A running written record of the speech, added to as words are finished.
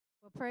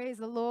Well, praise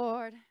the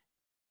Lord.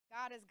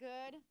 God is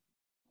good.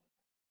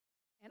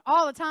 And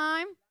all the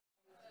time.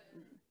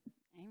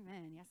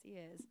 Amen. Yes, He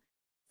is.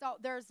 So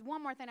there's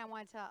one more thing I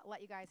wanted to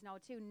let you guys know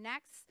too.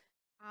 Next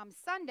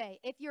Sunday,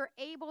 if you're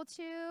able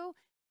to,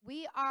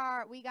 we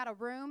got a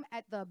room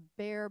at the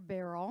Bear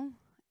Barrel,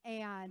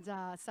 and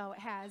so it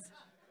has.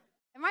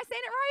 Am I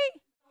saying it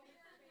right?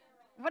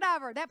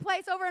 Whatever, that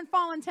place over in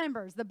Fallen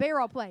Timbers, the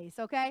Barrel place.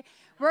 Okay,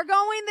 we're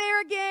going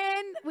there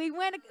again. We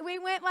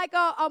went like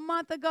a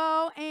month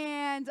ago,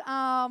 and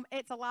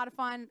it's a lot of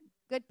fun.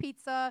 Good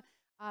pizza,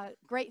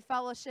 great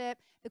fellowship.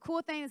 The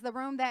cool thing is the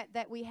room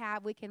that we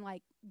have, we can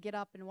like get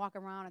up and walk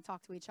around and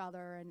talk to each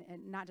other,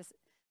 and not just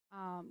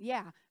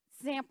yeah,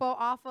 sample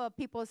off of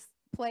people's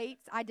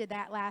plates. I did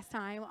that last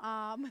time.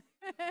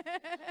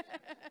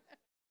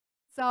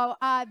 So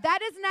that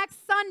is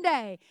next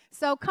Sunday.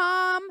 So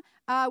come.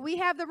 We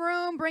have the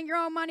room. Bring your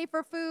own money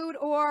for food,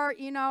 or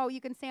you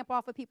can sample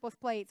off of people's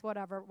plates,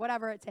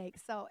 whatever it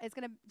takes. So it's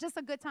gonna just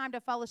a good time to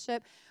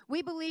fellowship.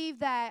 We believe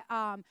that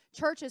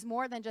church is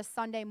more than just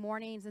Sunday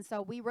mornings, and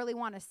so we really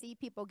want to see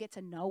people get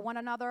to know one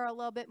another a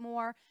little bit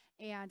more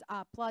and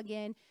plug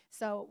in.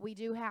 So we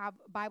do have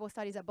Bible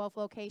studies at both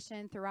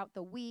locations throughout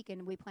the week,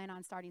 and we plan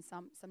on starting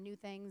some new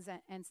things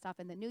and stuff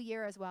in the new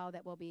year as well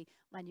that we'll be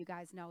letting you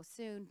guys know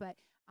soon. But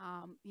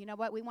you know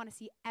what? We want to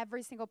see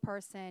every single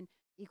person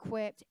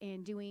equipped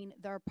and doing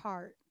their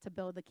part to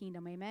build the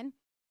kingdom. Amen.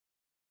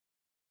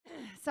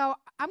 So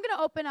I'm going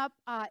to open up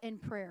in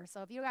prayer.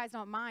 So if you guys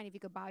don't mind, if you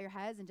could bow your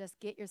heads and just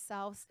get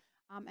yourselves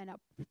in a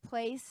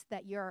place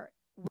that you're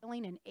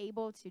willing and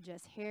able to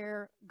just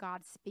hear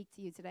God speak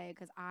to you today,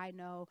 because I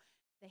know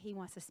that He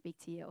wants to speak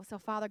to you. So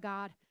Father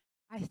God,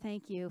 I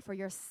thank you for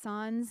your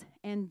sons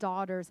and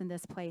daughters in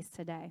this place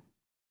today.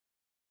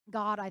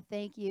 God, I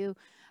thank you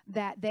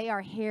that they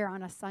are here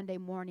on a Sunday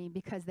morning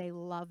because they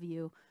love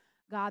you.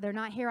 God, they're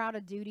not here out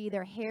of duty.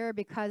 They're here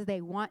because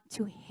they want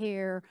to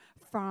hear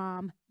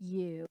from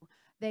you.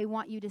 They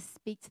want you to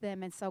speak to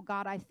them. And so,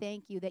 God, I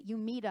thank you that you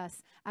meet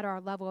us at our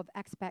level of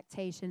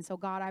expectation. So,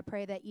 God, I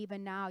pray that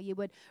even now you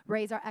would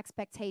raise our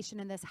expectation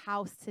in this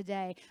house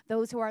today.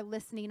 Those who are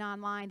listening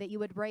online, that you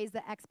would raise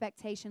the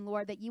expectation,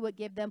 Lord, that you would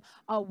give them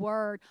a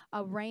word,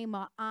 a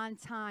rhema, on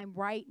time,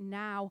 right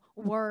now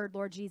word,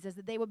 Lord Jesus,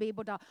 that they would be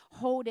able to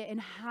hold it and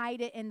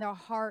hide it in their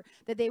heart,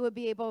 that they would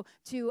be able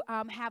to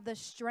have the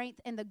strength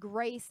and the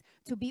grace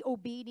to be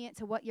obedient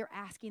to what you're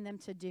asking them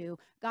to do.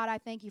 God, I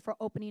thank you for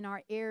opening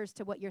our ears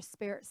to what your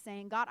Spirit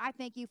saying. God, I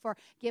thank you for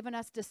giving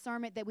us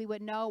discernment that we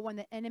would know when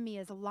the enemy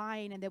is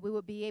lying, and that we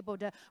would be able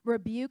to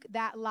rebuke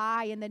that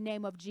lie in the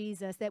name of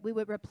Jesus, that we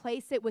would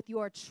replace it with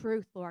your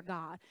truth, Lord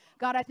God.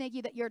 God, I thank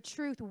you that your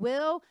truth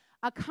will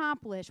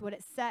accomplish what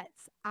it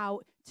sets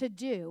out to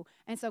do.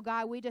 And so,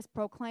 God, we just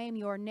proclaim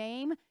your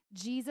name,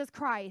 Jesus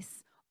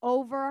Christ,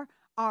 over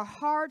our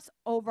hearts,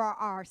 over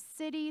our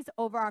cities,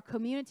 over our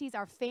communities,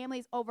 our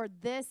families, over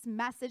this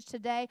message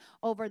today,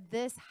 over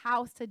this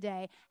house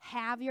today.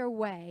 Have your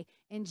way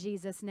in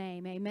Jesus'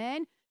 name.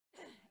 Amen.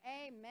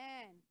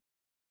 Amen.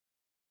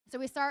 So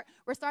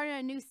we're starting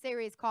a new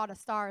series called A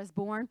Star is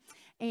Born,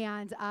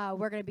 and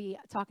we're going to be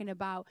talking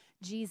about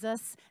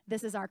Jesus.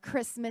 This is our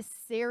Christmas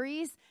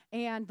series,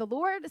 and the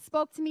Lord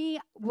spoke to me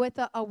with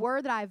a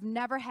word that I've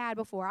never had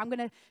before. I'm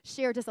going to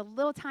share just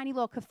a tiny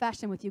little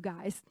confession with you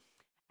guys.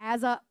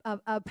 As a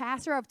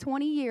pastor of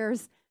 20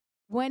 years,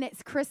 when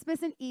it's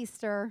Christmas and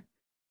Easter,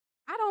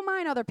 I don't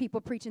mind other people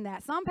preaching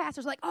that. Some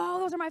pastors are like, oh,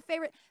 those are my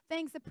favorite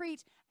things to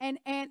preach, and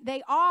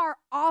they are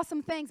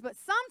awesome things. But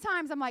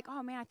sometimes I'm like,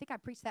 oh, man, I think I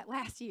preached that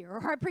last year,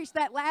 or I preached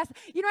that last,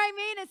 you know what I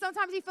mean? And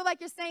sometimes you feel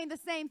like you're saying the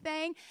same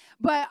thing.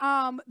 But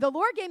the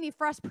Lord gave me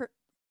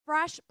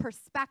fresh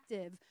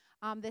perspective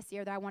this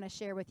year that I want to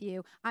share with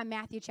you on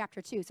Matthew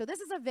chapter 2. So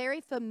this is a very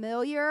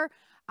familiar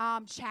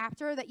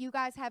chapter that you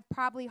guys have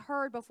probably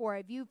heard before.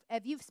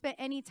 If you've spent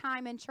any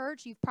time in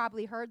church, you've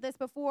probably heard this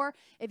before.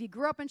 If you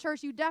grew up in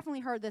church, you definitely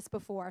heard this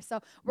before.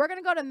 So we're going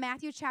to go to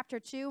Matthew chapter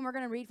 2, and we're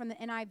going to read from the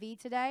NIV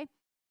today.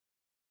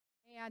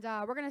 And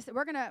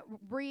we're gonna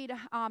read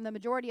the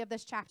majority of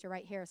this chapter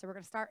right here. So we're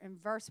going to start in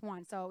verse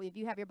 1. So if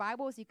you have your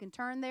Bibles, you can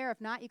turn there. If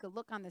not, you can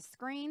look on the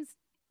screens.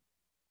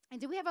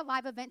 And do we have a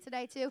live event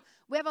today, too?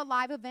 We have a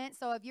live event,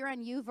 so if you're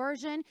in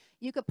YouVersion,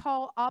 you could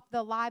pull up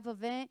the live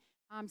event,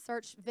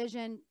 search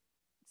Vision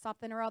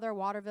something or other,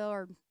 Waterville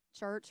or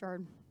church, or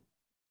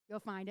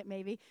you'll find it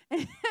maybe.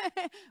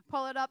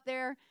 Pull it up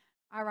there.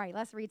 All right,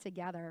 let's read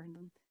together.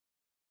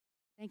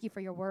 Thank you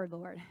for your word,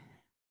 Lord.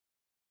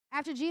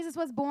 After Jesus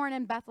was born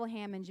in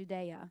Bethlehem in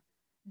Judea,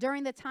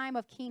 during the time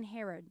of King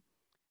Herod,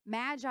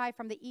 Magi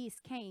from the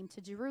east came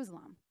to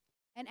Jerusalem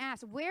and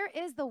asked, where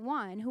is the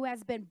one who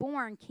has been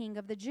born King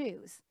of the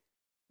Jews?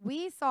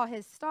 We saw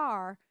his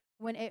star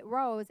when it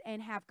rose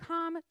and have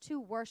come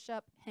to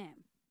worship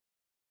him.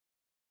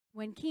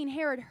 When King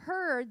Herod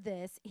heard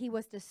this, he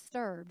was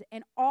disturbed,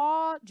 and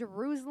all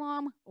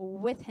Jerusalem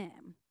with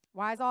him.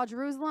 Why is all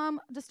Jerusalem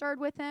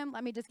disturbed with him?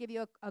 Let me just give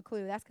you a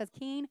clue. That's because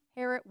King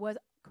Herod was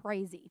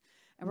crazy.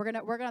 And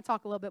we're gonna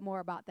talk a little bit more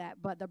about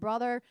that. But the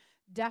brother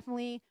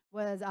definitely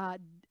was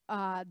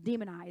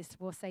demonized,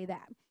 we'll say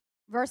that.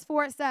 Verse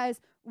 4, it says,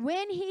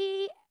 when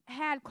he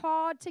had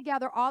called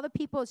together all the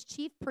people's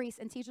chief priests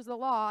and teachers of the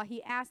law,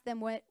 he asked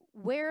them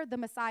where the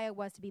Messiah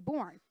was to be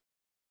born.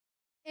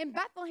 In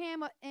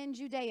Bethlehem in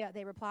Judea,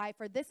 they replied,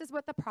 for this is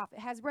what the prophet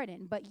has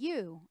written. But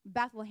you,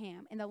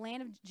 Bethlehem, in the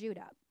land of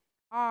Judah,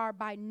 are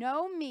by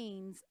no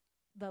means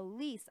the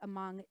least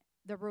among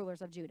the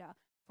rulers of Judah.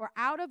 For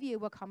out of you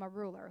will come a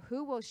ruler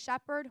who will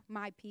shepherd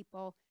my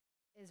people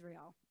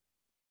Israel.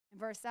 In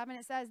verse 7,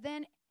 it says,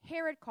 then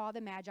Herod called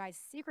the Magi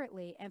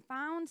secretly and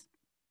found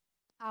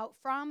out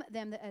from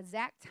them the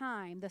exact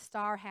time the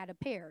star had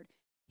appeared.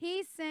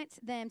 He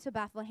sent them to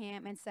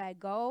Bethlehem and said,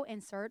 go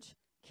and search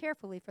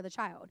carefully for the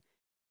child.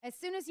 As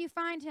soon as you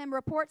find him,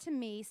 report to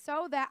me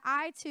so that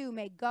I too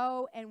may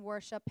go and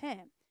worship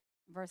him.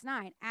 Verse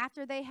 9,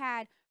 after they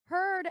had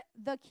heard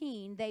the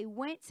king, they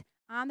went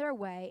on their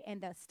way, and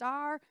the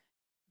star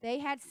they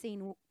had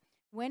seen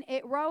when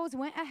it rose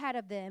went ahead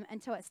of them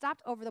until it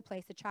stopped over the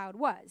place the child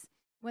was.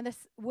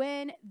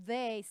 When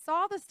they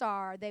saw the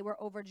star, they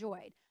were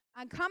overjoyed.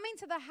 On coming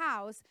to the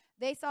house,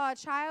 they saw a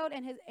child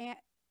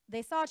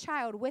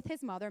with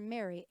his mother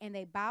Mary, and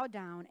they bowed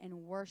down and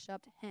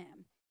worshiped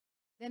him.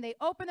 Then they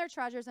opened their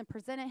treasures and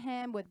presented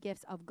him with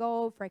gifts of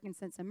gold,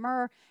 frankincense, and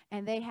myrrh.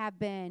 And they have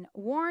been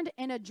warned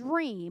in a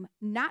dream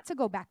not to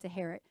go back to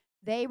Herod.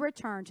 They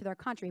returned to their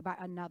country by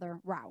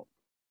another route.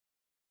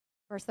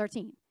 Verse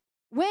 13.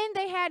 When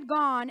they had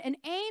gone, an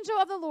angel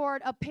of the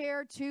Lord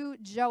appeared to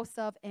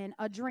Joseph in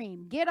a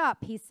dream. Get up,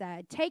 he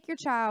said, take your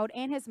child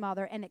and his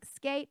mother and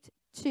escape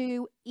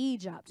to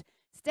Egypt.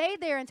 Stay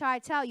there until I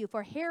tell you,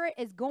 for Herod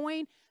is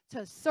going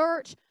to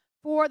search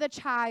for the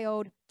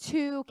child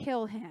to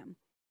kill him.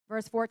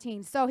 Verse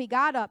 14, so he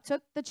got up,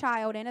 took the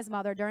child and his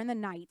mother during the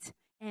night,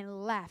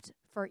 and left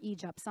for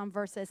Egypt. Some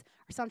verses,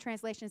 or some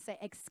translations say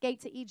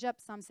escaped to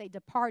Egypt. Some say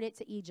departed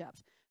to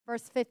Egypt.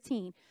 Verse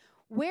 15,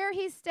 where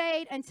he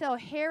stayed until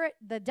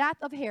the death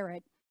of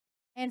Herod.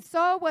 And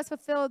so was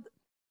fulfilled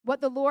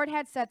what the Lord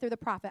had said through the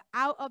prophet,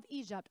 out of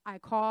Egypt I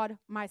called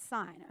my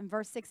son. And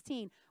verse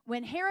 16,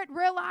 when Herod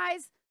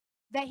realized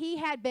that he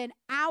had been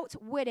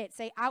outwitted,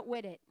 say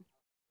outwitted,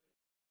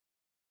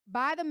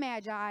 by the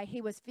Magi,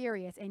 he was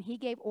furious, and he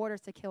gave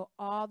orders to kill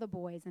all the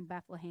boys in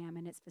Bethlehem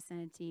and its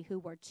vicinity who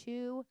were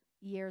 2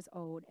 years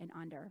old and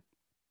under,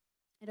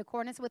 in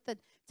accordance with the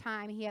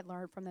time he had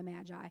learned from the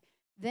Magi.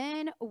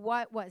 Then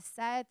what was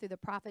said through the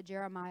prophet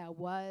Jeremiah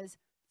was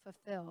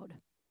fulfilled.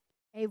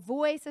 A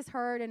voice is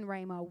heard in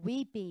Ramah,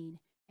 weeping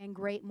and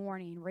great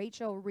mourning,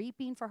 Rachel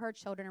weeping for her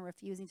children and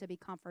refusing to be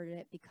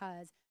comforted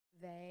because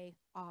they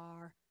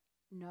are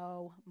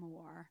no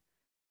more.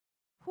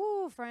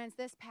 Whew, friends,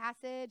 this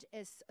passage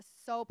is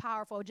so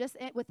powerful. Just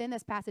within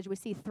this passage, we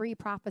see 3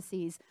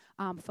 prophecies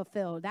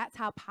fulfilled. That's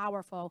how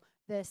powerful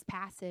this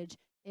passage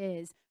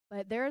is.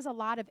 But there's a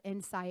lot of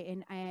insight,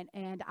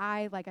 and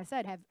I, like I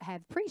said,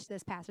 have preached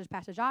this passage.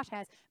 Pastor Josh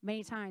has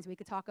many times. We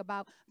could talk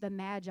about the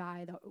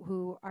Magi,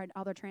 who are in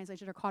other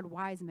translations are called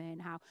wise men,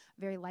 how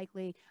very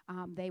likely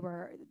they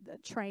were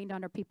trained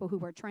under people who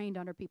were trained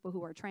under people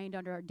who were trained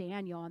under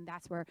Daniel, and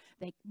that's where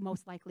they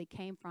most likely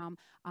came from.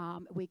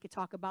 We could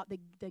talk about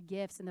the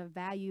gifts and the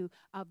value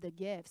of the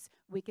gifts.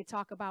 We could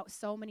talk about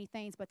so many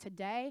things, but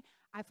today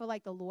I feel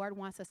like the Lord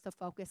wants us to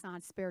focus on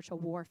spiritual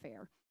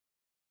warfare,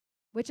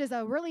 which is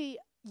a really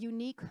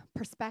unique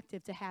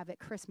perspective to have at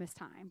Christmas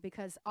time,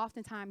 because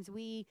oftentimes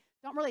we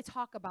don't really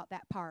talk about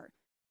that part.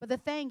 But the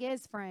thing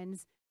is,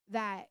 friends,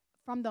 that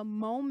from the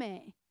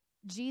moment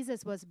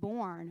Jesus was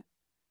born,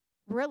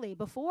 really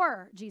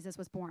before Jesus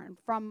was born,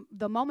 from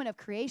the moment of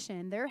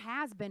creation, there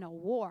has been a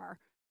war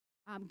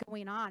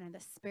going on in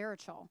the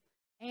spiritual.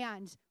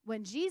 And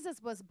when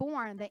Jesus was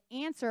born, the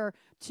answer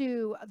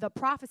to the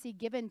prophecy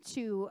given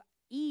to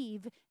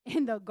Eve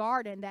in the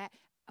garden, that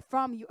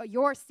from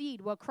your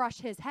seed will crush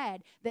his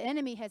head, the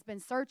enemy has been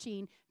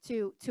searching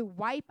to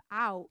wipe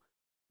out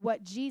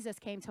what Jesus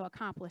came to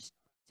accomplish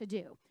to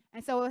do.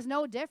 And so it was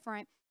no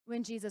different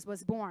when Jesus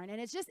was born.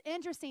 And it's just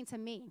interesting to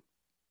me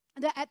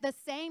that at the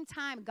same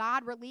time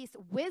God released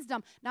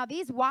wisdom. Now,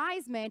 these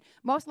wise men,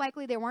 most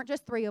likely there weren't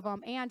just 3 of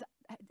them, and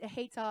I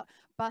hate to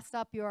bust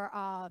up your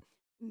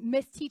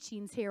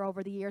misteachings here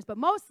over the years, but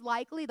most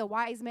likely the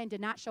wise men did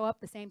not show up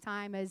the same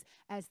time as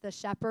the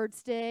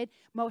shepherds did.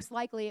 Most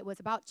likely it was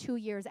about 2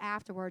 years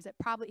afterwards.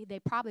 They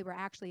probably were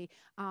actually,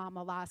 a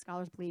lot of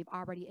scholars believe,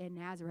 already in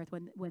Nazareth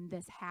when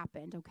this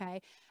happened,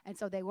 okay? And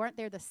so they weren't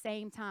there the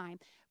same time.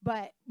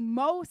 But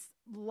most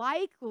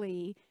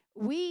likely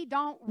we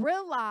don't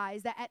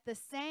realize that at the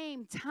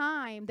same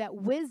time that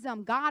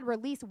God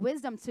released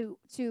wisdom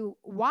to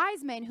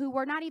wise men who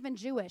were not even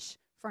Jewish,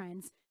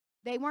 friends.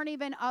 They weren't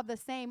even of the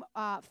same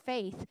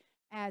faith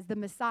as the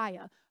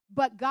Messiah.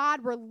 But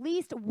God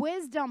released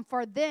wisdom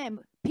for them,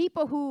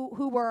 people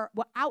who were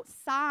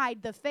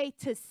outside the faith,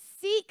 to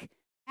seek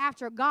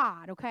after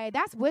God, okay?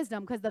 That's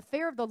wisdom, because the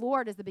fear of the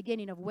Lord is the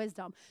beginning of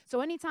wisdom.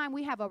 So anytime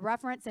we have a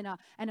reference and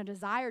a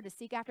desire to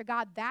seek after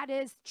God, that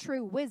is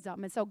true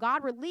wisdom. And so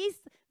God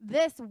released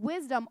this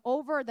wisdom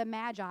over the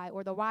Magi,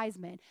 or the wise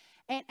men.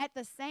 And at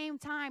the same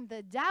time,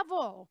 the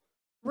devil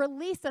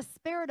released a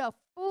spirit of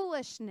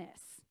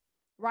foolishness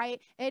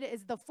right? It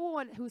is the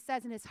fool who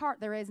says in his heart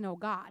there is no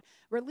God.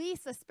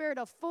 Release a spirit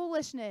of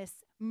foolishness,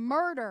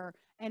 murder,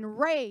 and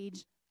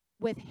rage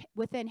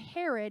within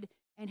Herod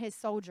and his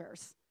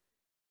soldiers.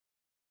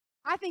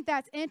 I think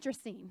that's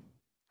interesting.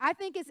 I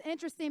think it's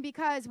interesting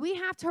because we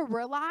have to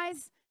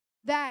realize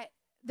that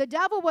the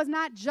devil was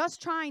not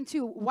just trying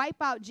to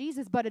wipe out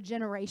Jesus, but a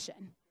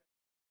generation.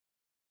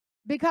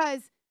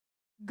 Because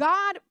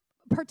God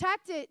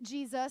protected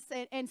Jesus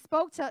and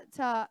spoke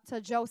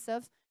to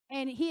Joseph,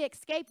 and he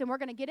escaped, and we're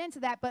going to get into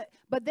that.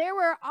 But there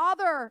were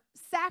other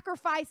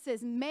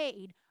sacrifices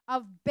made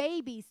of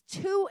babies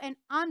 2 and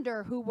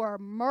under who were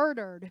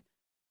murdered.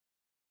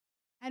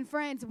 And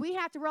friends, we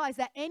have to realize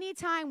that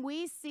anytime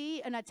we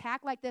see an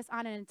attack like this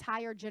on an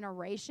entire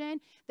generation,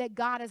 that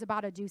God is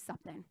about to do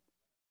something.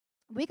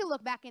 We can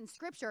look back in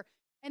Scripture.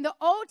 In the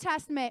Old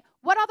Testament,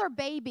 what other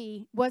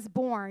baby was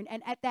born?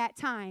 And at that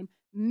time,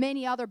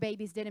 many other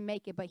babies didn't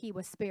make it, but he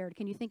was spared.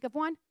 Can you think of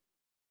one?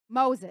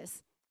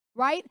 Moses,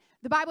 right?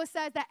 The Bible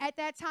says that at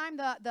that time,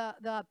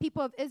 the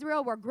people of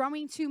Israel were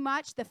growing too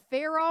much. The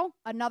Pharaoh,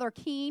 another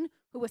king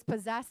who was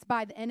possessed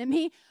by the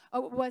enemy,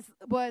 was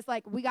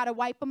like, we got to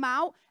wipe them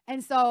out.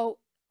 And so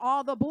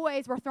all the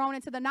boys were thrown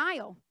into the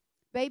Nile,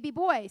 baby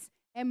boys.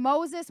 And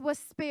Moses was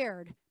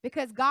spared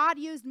because God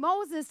used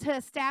Moses to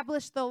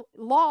establish the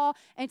law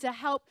and to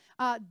help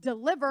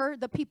deliver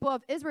the people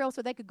of Israel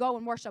so they could go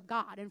and worship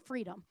God in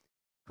freedom.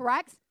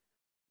 Correct?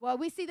 Well,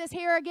 we see this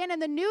here again in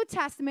the New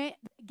Testament.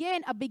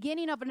 Again, a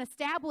beginning of an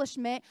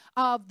establishment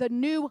of the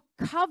new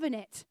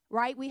covenant,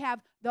 right? We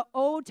have the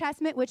Old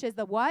Testament, which is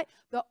the what?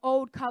 The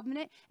Old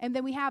Covenant. And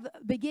then we have the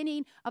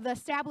beginning of the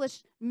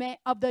establishment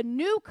of the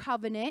new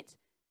covenant,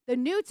 the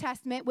New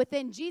Testament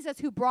within Jesus,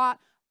 who brought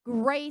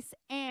grace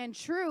and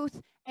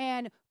truth,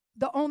 and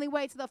the only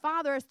way to the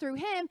Father is through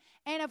him.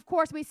 And of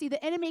course, we see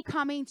the enemy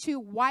coming to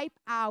wipe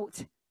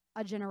out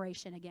a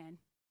generation again.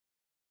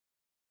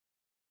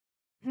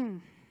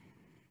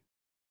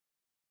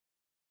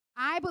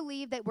 I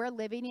believe that we're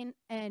living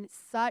in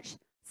such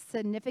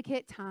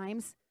significant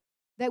times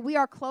that we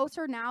are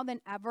closer now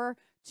than ever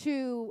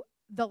to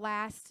the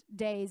last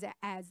days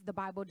as the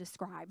Bible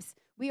describes.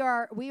 We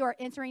are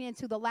entering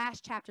into the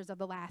last chapters of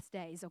the last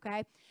days,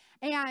 okay?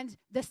 And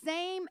the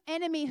same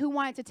enemy who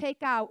wanted to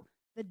take out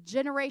the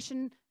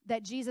generation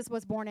that Jesus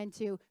was born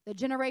into, the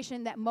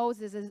generation that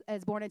Moses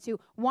is born into,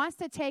 wants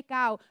to take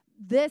out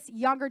this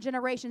younger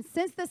generation.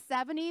 Since the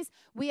 70s,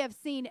 we have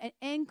seen an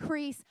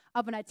increase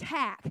of an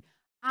attack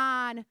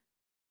on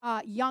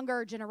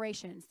younger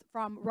generations,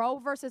 from Roe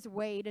versus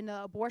Wade and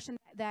the abortion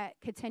that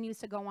continues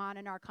to go on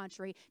in our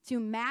country, to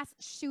mass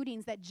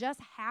shootings that just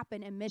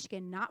happened in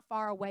Michigan, not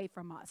far away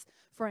from us.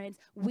 Friends,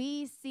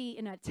 we see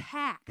an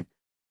attack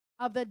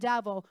of the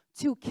devil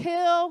to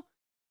kill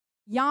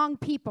young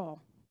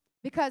people.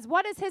 Because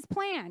what is his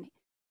plan?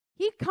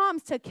 He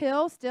comes to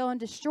kill, steal, and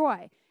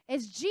destroy.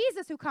 It's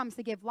Jesus who comes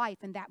to give life,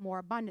 and that more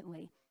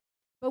abundantly.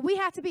 But we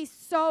have to be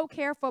so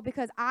careful,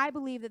 because I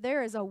believe that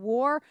there is a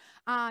war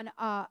on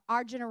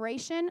our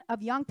generation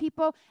of young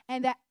people,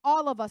 and that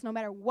all of us, no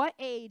matter what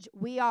age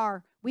we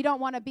are, we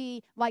don't want to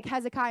be like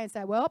Hezekiah and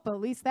say, well, but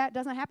at least that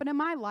doesn't happen in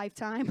my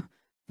lifetime.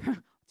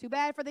 Too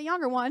bad for the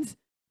younger ones.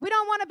 We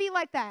don't want to be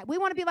like that. We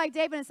want to be like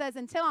David and says,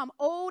 until I'm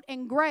old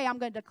and gray, I'm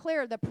going to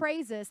declare the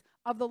praises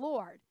of the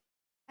Lord.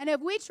 And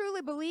if we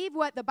truly believe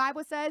what the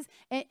Bible says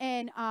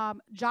in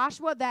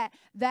Joshua,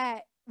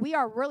 that we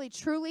are really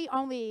truly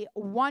only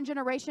one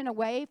generation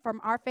away from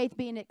our faith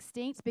being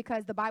extinct,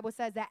 because the Bible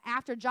says that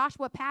after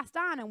Joshua passed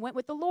on and went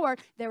with the Lord,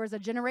 there was a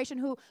generation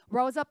who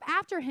rose up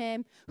after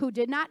him who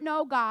did not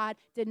know God,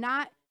 did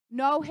not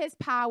know his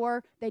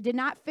power, they did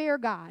not fear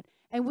God.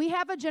 And we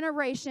have a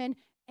generation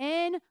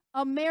in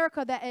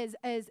America that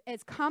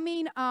is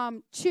coming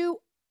to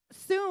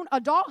soon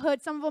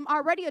adulthood, some of them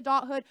already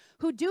adulthood,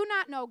 who do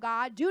not know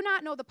God, do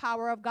not know the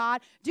power of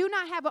God, do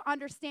not have an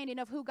understanding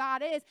of who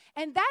God is,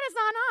 and that is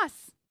on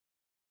us.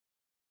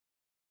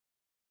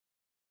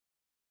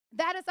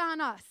 That is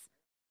on us,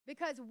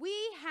 because we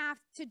have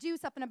to do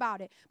something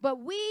about it. But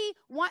we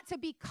want to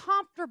be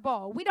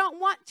comfortable. We don't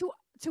want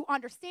to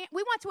understand.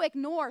 We want to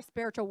ignore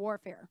spiritual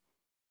warfare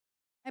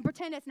and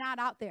pretend it's not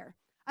out there.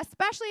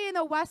 Especially in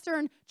the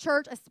Western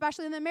church,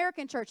 especially in the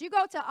American church. You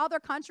go to other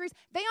countries,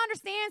 they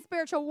understand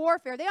spiritual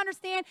warfare. They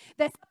understand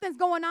that something's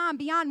going on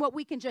beyond what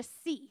we can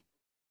just see,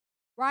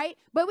 right?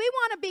 But we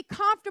want to be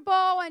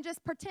comfortable and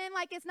just pretend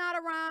like it's not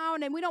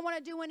around, and we don't want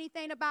to do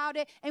anything about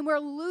it, and we're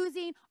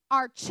losing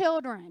our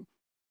children.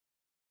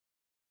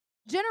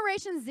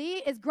 Generation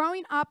Z is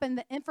growing up in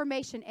the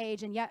information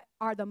age, and yet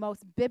are the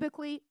most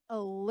biblically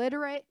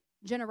illiterate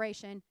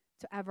generation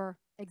to ever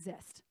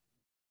exist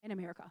in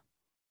America.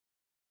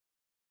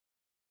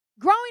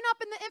 Growing up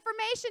in the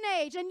information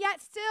age, and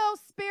yet still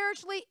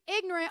spiritually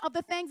ignorant of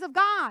the things of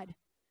God.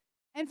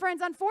 And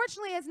friends,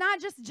 unfortunately, it's not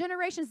just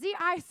Generation Z.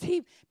 I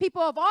see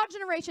people of all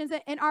generations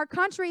in our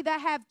country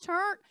that have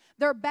turned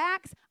their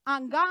backs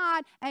on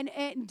God and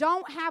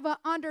don't have an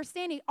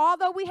understanding.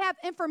 Although we have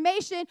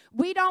information,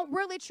 we don't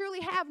really truly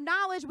have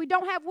knowledge. We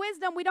don't have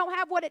wisdom. We don't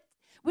have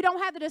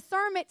the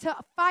discernment to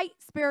fight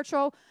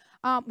spiritual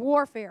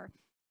warfare.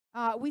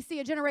 We see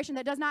a generation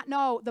that does not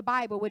know the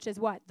Bible, which is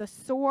what? The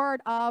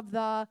sword of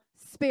the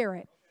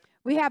Spirit.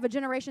 We have a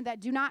generation that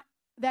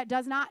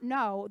does not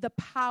know the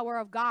power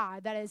of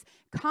God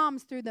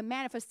comes through the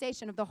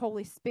manifestation of the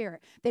Holy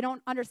Spirit. They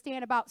don't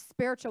understand about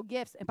spiritual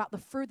gifts, about the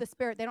fruit of the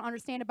Spirit. They don't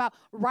understand about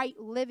right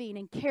living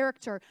and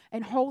character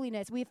and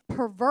holiness. We've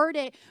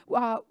perverted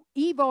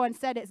evil and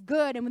said it's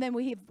good, and then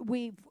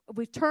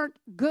we've turned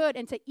good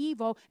into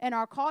evil in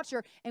our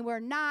culture, and we're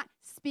not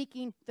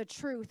speaking the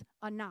truth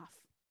enough.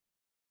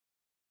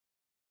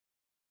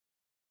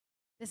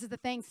 This is the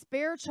thing.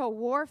 Spiritual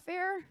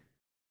warfare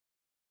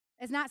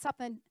is not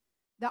something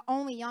that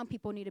only young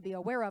people need to be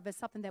aware of. It's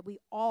something that we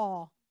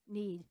all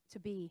need to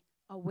be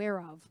aware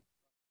of.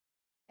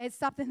 It's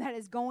something that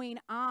is going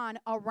on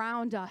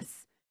around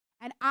us.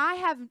 And I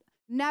have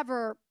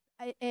never,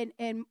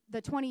 in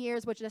the 20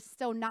 years, which is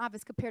still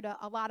novice compared to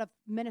a lot of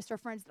minister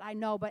friends that I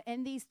know, but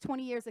in these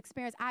 20 years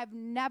experience, I've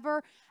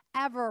never,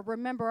 ever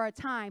remember a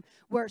time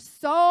where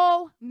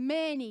so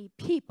many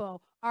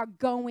people are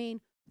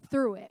going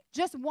through it.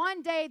 Just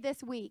one day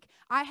this week,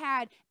 I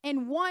had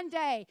in one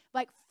day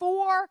like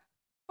 4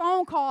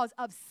 phone calls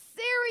of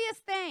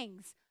serious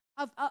things,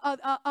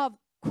 of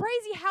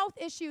crazy health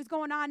issues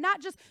going on.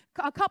 Not just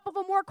a couple of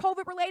them were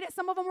COVID related.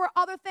 Some of them were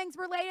other things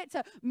related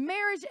to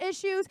marriage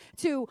issues,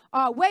 to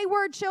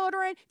wayward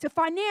children, to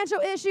financial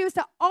issues,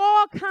 to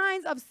all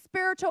kinds of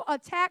spiritual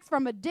attacks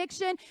from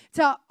addiction,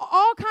 to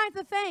all kinds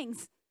of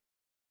things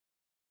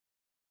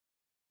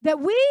that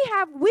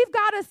we've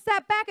got to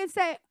step back and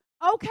say,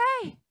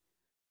 okay,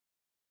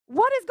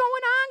 what is going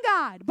on,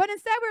 God? But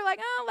instead we're like,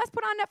 oh, let's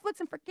put on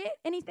Netflix and forget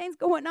anything's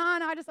going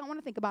on. I just don't want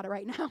to think about it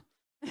right now.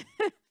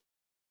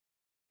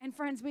 And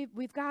friends,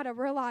 we've got to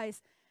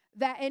realize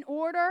that in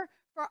order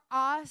for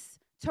us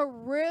to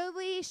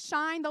really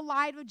shine the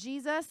light of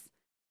Jesus,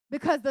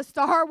 because the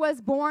star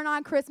was born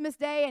on Christmas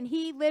Day and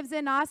he lives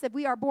in us if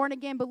we are born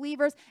again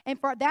believers, and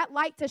for that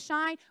light to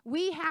shine,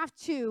 we have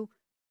to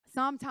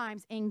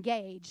sometimes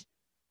engage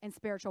in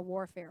spiritual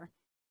warfare.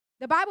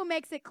 The Bible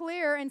makes it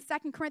clear in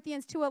 2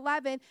 Corinthians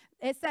 2:11,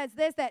 it says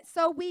this, that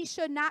so we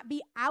should not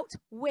be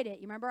outwitted.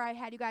 You remember I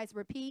had you guys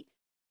repeat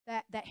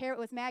that Herod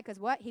was mad because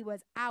what? He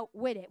was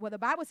outwitted. Well, the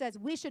Bible says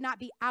we should not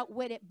be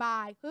outwitted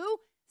by who?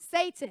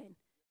 Satan.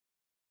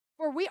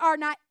 For we are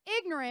not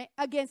ignorant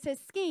against his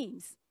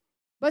schemes.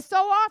 But so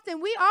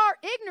often we are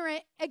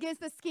ignorant against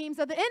the schemes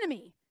of the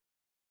enemy.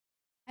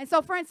 And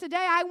so, friends,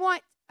 today I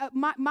want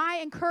my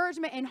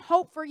encouragement and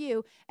hope for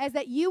you is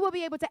that you will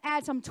be able to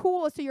add some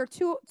tools to your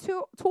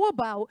tool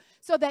belt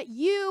so that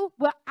you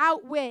will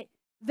outwit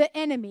the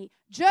enemy.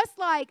 Just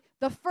like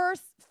the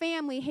first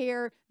family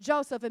here,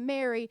 Joseph and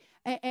Mary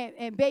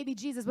and baby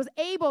Jesus, was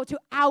able to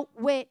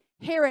outwit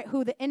Herod,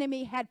 who the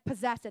enemy had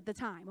possessed at the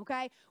time,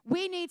 okay?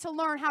 We need to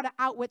learn how to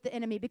outwit the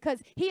enemy because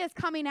he is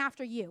coming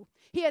after you.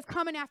 He is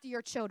coming after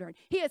your children.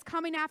 He is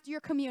coming after your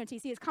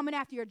communities. He is coming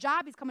after your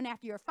job. He's coming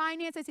after your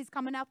finances. He's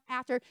coming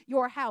after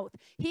your health.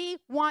 He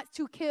wants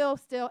to kill,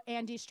 steal,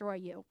 and destroy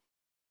you.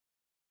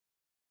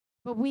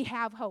 But we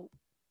have hope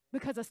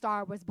because a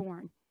star was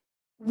born.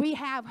 We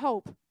have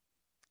hope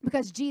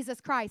because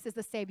Jesus Christ is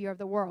the Savior of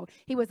the world.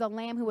 He was a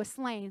lamb who was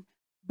slain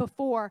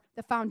before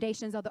the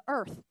foundations of the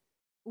earth.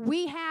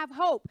 We have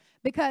hope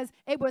because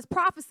it was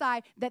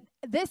prophesied that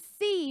this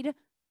seed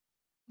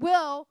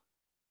will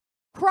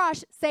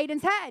crush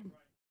Satan's head.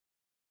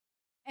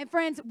 And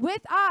friends,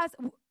 with us,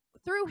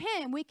 through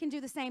him, we can do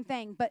the same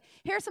thing. But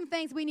here's some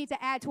things we need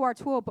to add to our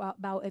tool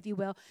belt, if you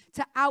will,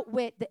 to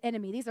outwit the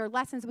enemy. These are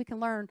lessons we can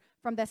learn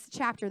from this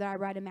chapter that I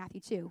read in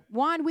Matthew 2.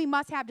 1, we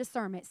must have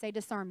discernment. Say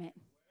discernment.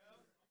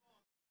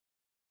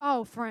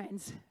 Oh,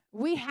 friends,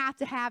 we have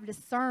to have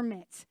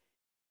discernment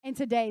in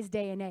today's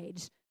day and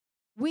age.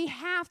 We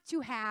have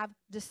to have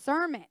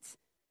discernment.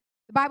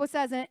 The Bible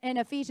says in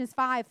Ephesians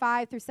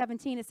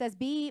 5:5-17, it says,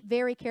 be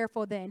very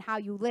careful then how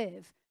you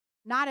live,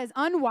 not as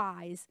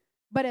unwise,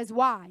 but as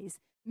wise,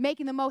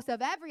 making the most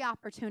of every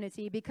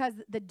opportunity because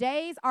the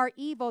days are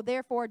evil.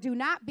 Therefore, do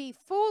not be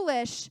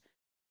foolish,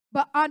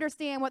 but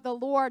understand what the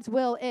Lord's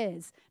will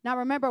is. Now,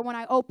 remember when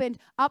I opened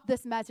up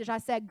this message, I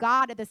said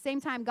God, at the same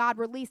time, God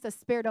released a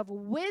spirit of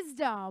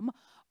wisdom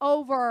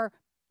over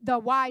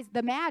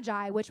the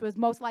Magi, which was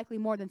most likely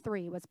more than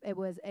 3. It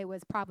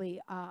was probably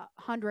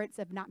hundreds,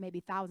 if not maybe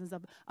thousands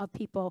of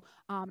people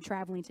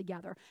traveling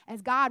together.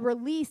 As God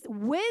released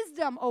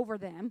wisdom over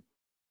them,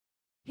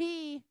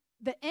 the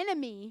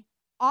enemy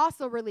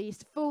also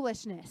released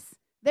foolishness.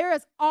 There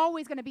is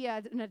always going to be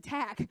an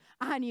attack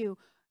on you.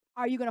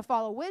 Are you going to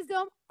follow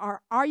wisdom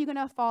or are you going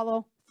to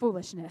follow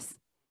foolishness?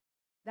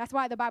 That's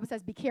why the Bible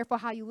says, be careful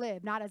how you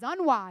live, not as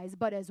unwise,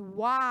 but as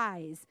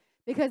wise.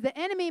 Because the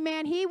enemy,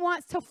 man, he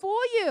wants to fool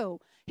you.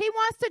 He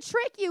wants to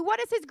trick you. What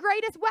is his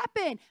greatest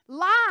weapon?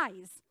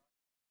 Lies.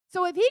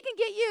 So if he can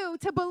get you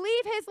to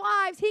believe his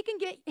lies, he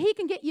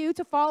can get you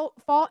to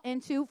fall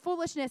into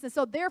foolishness. And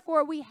so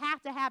therefore, we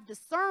have to have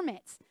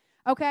discernment.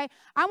 Okay?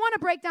 I want to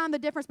break down the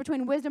difference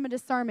between wisdom and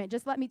discernment.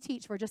 Just let me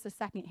teach for just a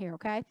second here,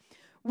 okay?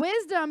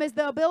 Wisdom is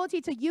the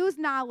ability to use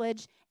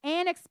knowledge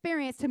and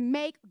experience to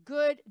make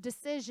good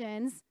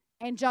decisions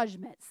and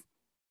judgments.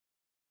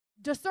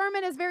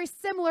 Discernment is very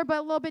similar, but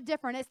a little bit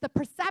different. It's the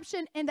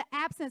perception in the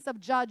absence of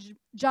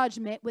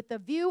judgment with the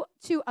view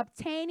to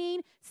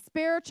obtaining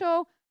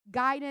spiritual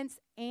guidance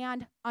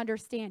and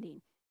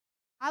understanding.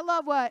 I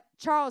love what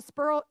Charles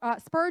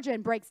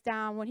Spurgeon breaks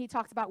down when he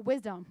talks about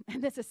wisdom,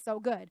 and this is so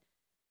good.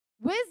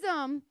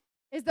 Wisdom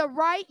is the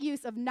right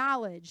use of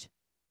knowledge.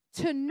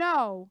 To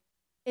know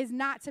is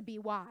not to be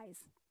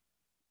wise.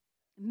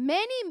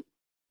 Many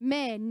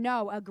men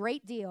know a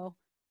great deal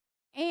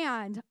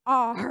and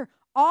are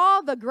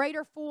all the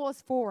greater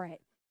fools for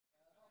it.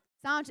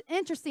 Sounds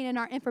interesting in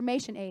our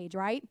information age,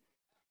 right?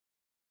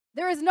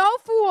 There is no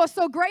fool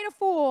so great a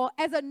fool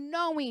as a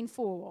knowing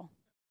fool.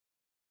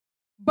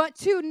 But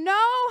to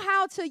know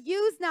how to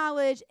use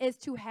knowledge is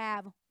to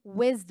have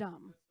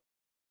wisdom.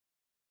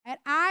 And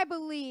I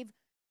believe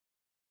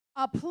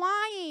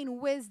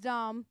applying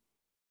wisdom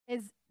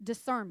is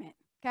discernment.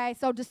 Okay,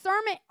 so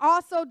discernment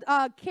also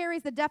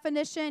carries the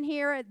definition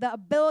here, the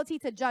ability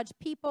to judge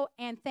people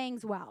and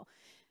things well.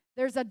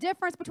 There's a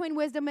difference between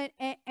wisdom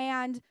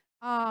and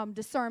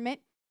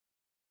discernment.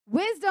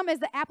 Wisdom is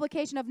the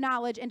application of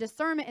knowledge, and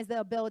discernment is the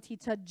ability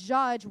to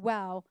judge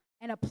well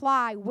and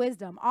apply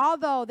wisdom.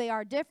 Although they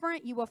are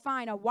different, you will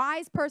find a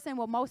wise person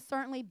will most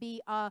certainly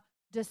be a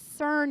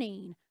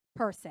discerning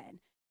person.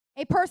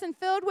 A person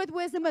filled with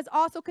wisdom is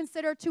also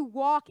considered to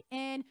walk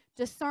in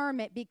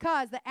discernment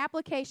because the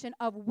application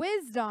of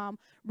wisdom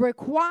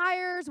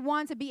requires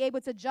one to be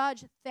able to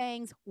judge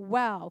things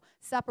well,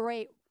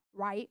 separate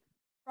right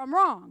from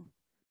wrong,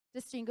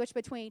 distinguish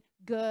between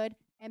good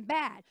and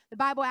bad. The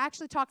Bible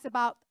actually talks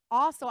about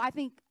also, I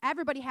think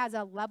everybody has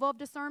a level of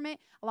discernment.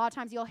 A lot of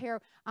times you'll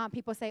hear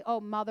people say, oh,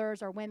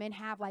 mothers or women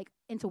have like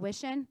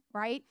intuition,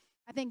 right?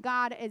 I think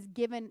God has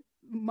given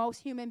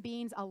most human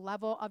beings a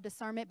level of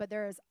discernment, but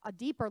there is a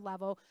deeper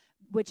level,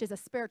 which is a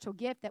spiritual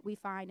gift that we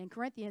find in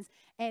Corinthians.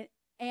 And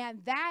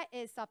that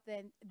is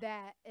something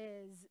that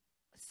is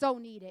so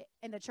needed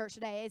in the church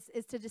today.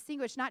 It's to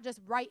distinguish not just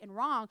right and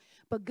wrong,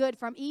 but good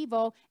from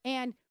evil,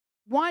 and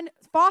one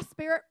false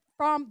spirit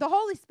from the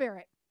Holy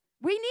Spirit.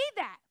 We need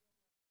that.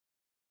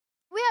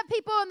 We have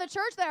people in the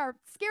church that are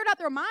scared out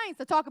their minds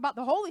to talk about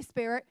the Holy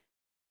Spirit,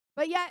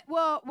 but yet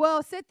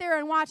we'll sit there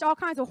and watch all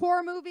kinds of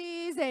horror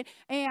movies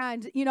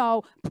and you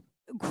know,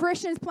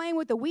 Christians playing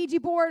with the Ouija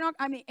board.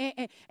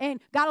 And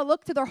got to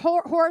look to their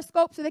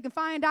horoscope so they can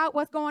find out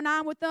what's going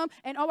on with them.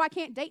 And, oh, I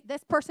can't date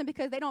this person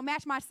because they don't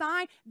match my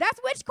sign. That's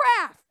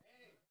witchcraft.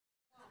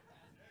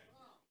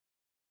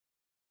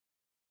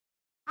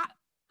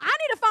 I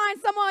need to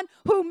find someone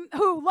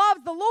who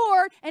loves the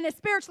Lord and is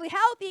spiritually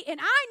healthy, and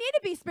I need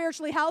to be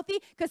spiritually healthy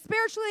because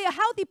spiritually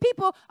healthy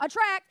people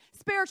attract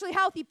spiritually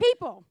healthy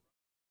people.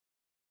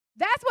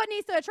 That's what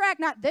needs to attract,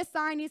 not this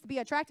sign needs to be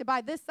attracted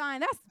by this sign.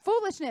 That's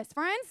foolishness,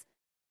 friends.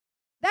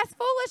 That's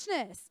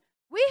foolishness.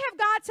 We have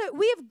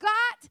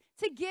got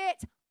to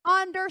get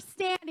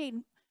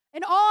understanding.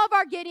 In all of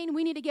our getting,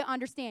 we need to get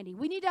understanding.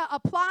 We need to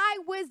apply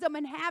wisdom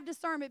and have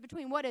discernment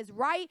between what is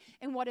right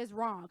and what is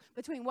wrong,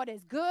 between what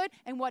is good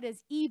and what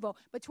is evil,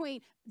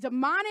 between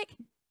demonic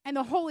and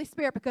the Holy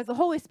Spirit, because the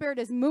Holy Spirit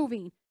is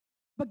moving.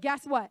 But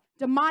guess what?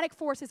 Demonic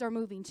forces are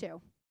moving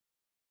too.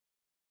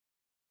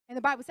 And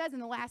the Bible says in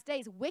the last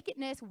days,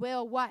 wickedness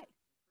will what?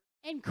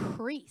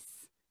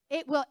 Increase.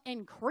 It will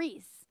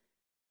increase.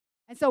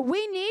 And so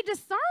we need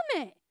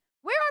discernment.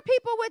 Where are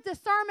people with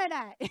discernment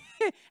at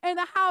in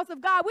the house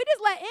of God? We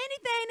just let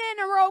anything in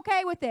and we're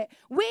okay with it.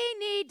 We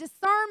need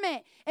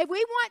discernment. If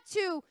we want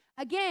to,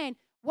 again,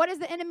 what is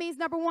the enemy's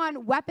number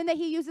one weapon that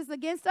he uses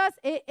against us?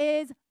 It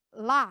is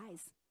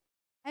lies.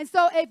 And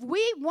so if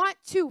we want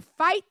to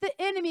fight the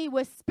enemy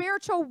with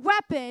spiritual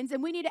weapons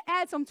and we need to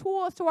add some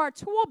tools to our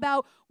tool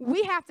belt,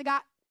 we have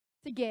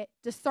to get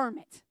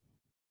discernment.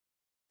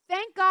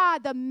 Thank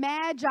God the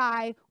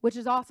Magi, which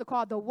is also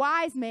called the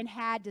wise men,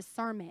 had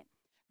discernment.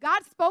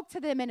 God spoke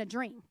to them in a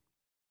dream.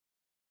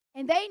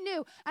 And they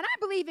knew, and I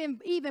believe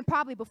even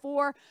probably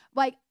before,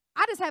 like,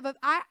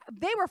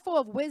 they were full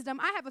of wisdom.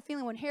 I have a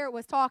feeling when Herod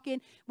was talking,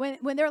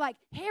 when they're like,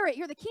 Herod,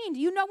 you're the king. Do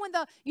you know when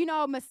the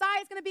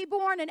Messiah is going to be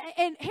born? And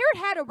Herod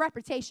had a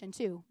reputation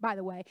too, by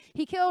the way.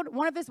 He killed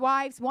one of his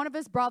wives, one of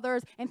his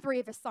brothers, and 3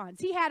 of his sons.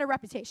 He had a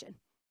reputation,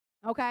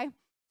 okay?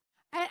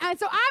 And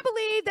so I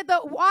believe that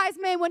the wise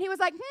men, when he was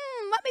like,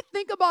 let me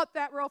think about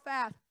that real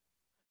fast.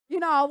 He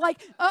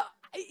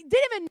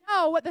didn't even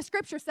know what the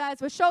scripture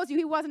says, which shows you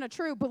he wasn't a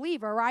true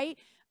believer, right?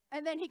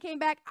 And then he came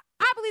back.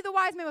 I believe the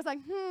wise man was like,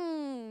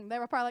 They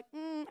were probably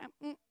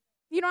like,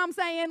 You know what I'm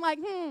saying? Like,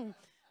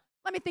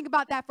 Let me think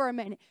about that for a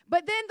minute.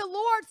 But then the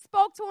Lord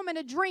spoke to him in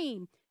a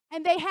dream,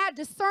 and they had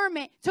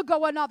discernment to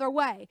go another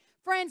way.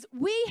 Friends,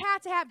 we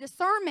have to have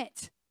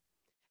discernment.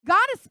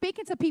 God is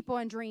speaking to people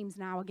in dreams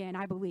now again,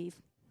 I believe.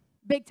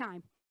 Big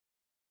time.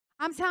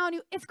 I'm telling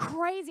you, it's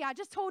crazy. I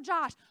just told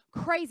Josh,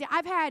 crazy.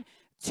 I've had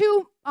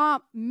 2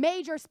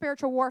 major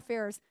spiritual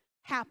warfares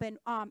happen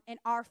in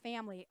our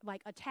family,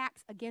 like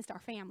attacks against our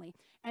family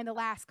in the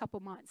last couple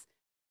months.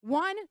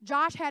 One,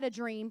 Josh had a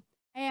dream,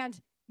 and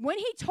when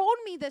he told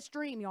me this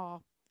dream,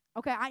 y'all,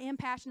 okay, I am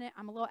passionate.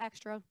 I'm a little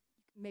extra.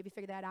 Maybe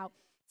figure that out.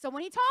 So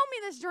when he told me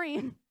this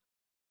dream,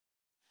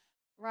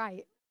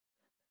 right,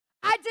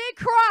 I did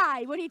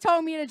cry when he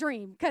told me in a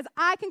dream, because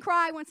I can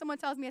cry when someone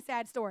tells me a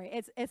sad story.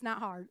 It's not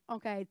hard,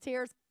 okay?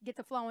 Tears get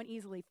to flowing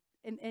easily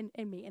in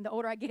me. And the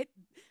older I get,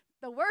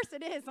 the worse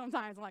it is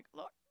sometimes. I'm like,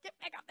 Lord, get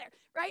back up there,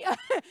 right?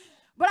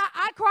 But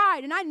I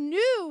cried, and I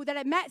knew that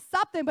it meant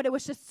something, but it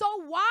was just so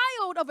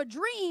wild of a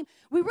dream.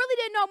 We really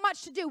didn't know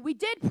much to do. We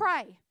did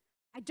pray.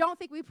 I don't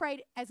think we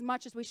prayed as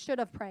much as we should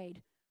have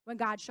prayed when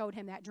God showed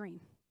him that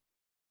dream.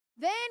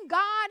 Then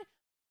God,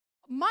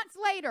 months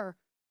later,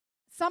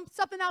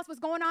 something else was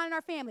going on in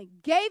our family,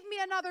 gave me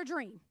another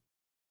dream.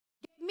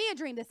 Gave me a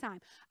dream this time.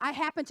 I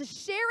happened to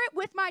share it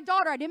with my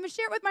daughter. I didn't even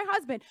share it with my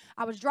husband.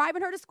 I was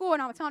driving her to school,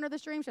 and I was telling her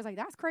this dream. She was like,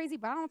 that's crazy,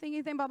 but I don't think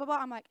anything, blah, blah, blah.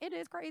 I'm like, it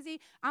is crazy.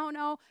 I don't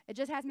know. It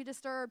just has me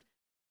disturbed.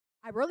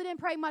 I really didn't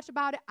pray much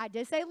about it. I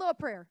did say a little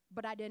prayer,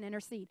 but I didn't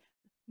intercede.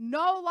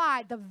 No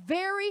lie, the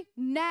very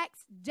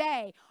next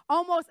day,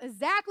 almost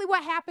exactly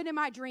what happened in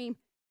my dream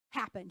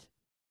happened.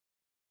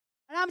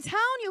 And I'm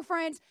telling you,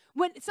 friends,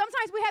 when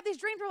sometimes we have these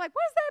dreams, we're like,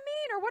 what does that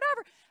mean or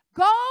whatever?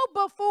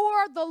 Go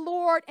before the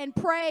Lord and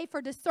pray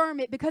for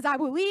discernment, because I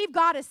believe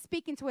God is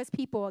speaking to his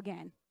people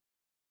again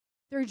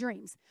through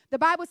dreams. The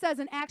Bible says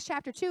in Acts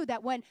chapter 2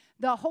 that when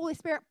the Holy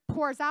Spirit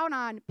pours out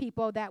on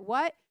people, that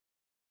what?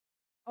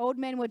 Old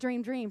men will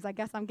dream dreams. I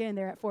guess I'm getting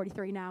there at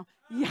 43 now.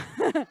 Yeah.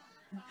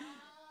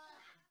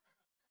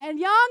 And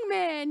young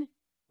men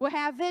will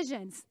have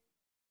visions.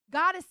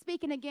 God is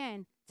speaking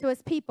again to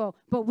his people,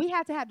 but we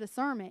have to have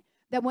discernment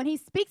that when he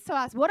speaks to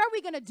us, what are we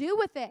going to do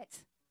with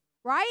it?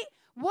 Right?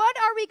 What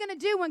are we going to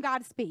do when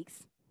God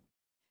speaks?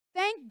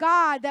 Thank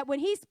God that when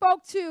he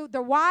spoke to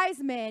the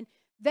wise men,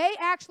 they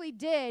actually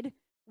did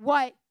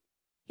what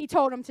he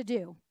told them to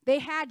do. They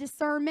had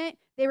discernment.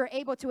 They were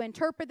able to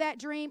interpret that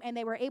dream, and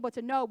they were able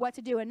to know what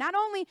to do. And not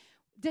only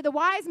did the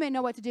wise men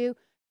know what to do,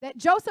 that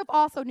Joseph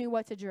also knew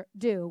what to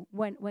do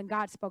when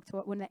God spoke to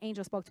it, when the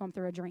angel spoke to him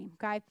through a dream,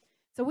 okay?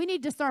 So we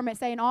need discernment,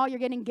 saying,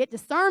 get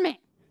discernment.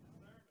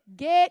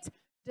 Get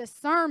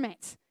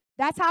discernment.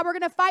 That's how we're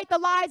going to fight the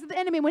lies of the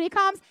enemy. When he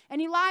comes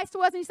and he lies to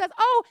us and he says,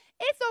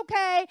 it's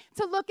okay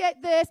to look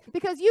at this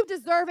because you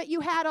deserve it. You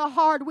had a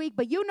hard week,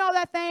 but you know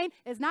that thing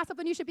is not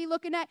something you should be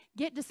looking at.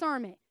 Get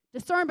discernment.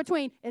 Discern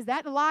between, is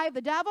that the lie of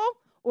the devil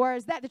or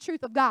is that the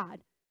truth of God?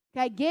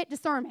 Okay, get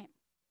discernment.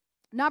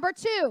 Number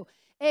 2,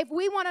 if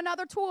we want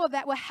another tool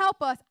that will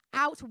help us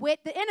outwit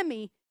the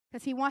enemy,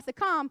 because he wants to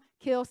come,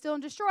 kill, steal,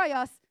 and destroy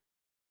us,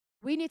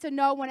 we need to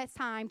know when it's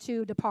time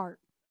to depart.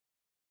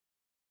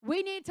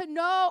 We need to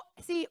know,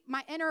 see,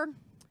 my inner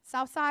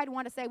South Side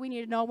wanted to say we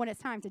need to know when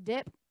it's time to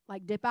dip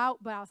out,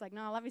 but I was like,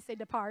 no, let me say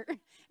depart.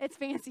 It's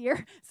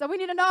fancier. So we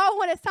need to know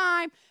when it's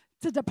time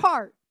to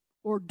depart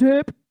or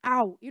dip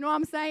out. You know what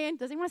I'm saying?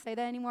 Does anyone say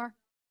that anymore?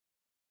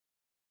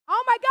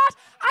 Oh my gosh,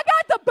 I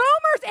got the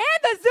boomers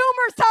and the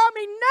zoomers telling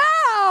me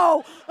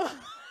no.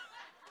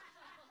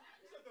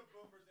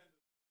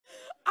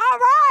 All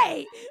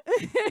right.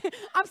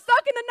 I'm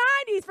stuck in the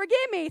 90s.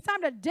 Forgive me. It's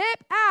time to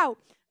dip out.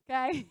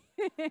 Okay.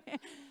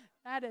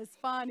 That is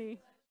funny.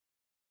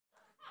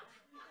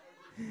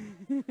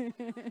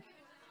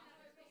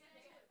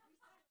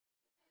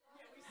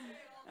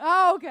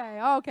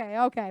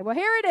 Okay. Well,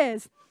 here it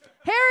is.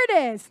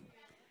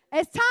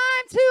 It's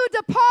time to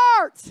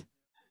depart.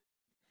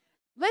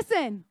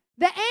 Listen,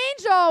 the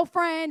angel,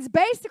 friends,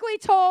 basically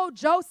told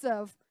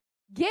Joseph,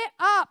 get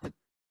up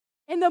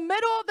in the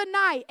middle of the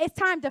night. It's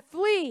time to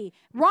flee.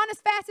 Run as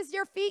fast as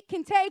your feet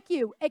can take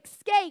you.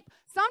 Escape.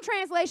 Some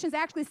translations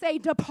actually say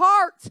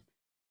depart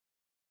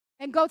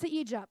and go to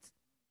Egypt.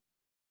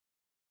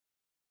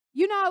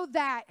 You know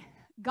that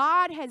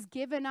God has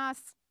given us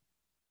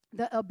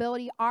the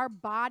ability, our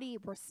body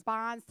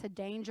responds to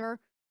danger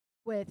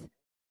with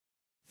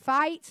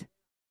fight,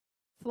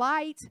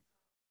 flight,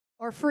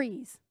 or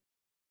freeze.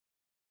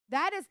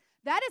 That is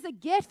a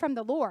gift from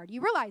the Lord.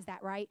 You realize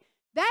that, right?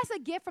 That's a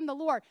gift from the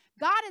Lord.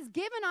 God has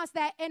given us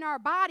that in our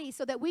body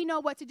so that we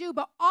know what to do,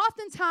 but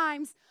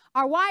oftentimes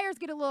our wires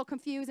get a little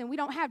confused and we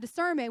don't have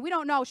discernment. We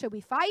don't know, should we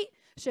fight?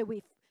 Should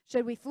we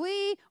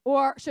flee?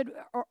 Or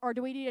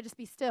do we need to just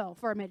be still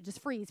for a minute,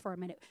 just freeze for a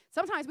minute?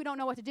 Sometimes we don't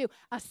know what to do,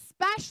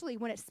 especially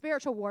when it's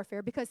spiritual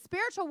warfare, because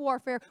spiritual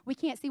warfare we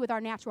can't see with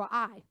our natural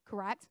eye,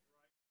 correct?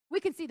 We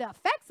can see the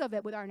effects of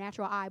it with our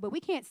natural eye, but we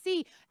can't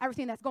see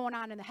everything that's going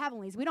on in the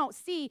heavenlies. We don't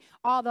see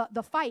all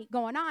the fight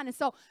going on. And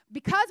so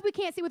because we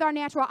can't see with our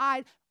natural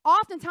eyes,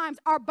 oftentimes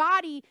our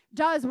body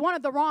does one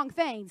of the wrong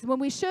things. When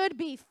we should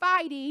be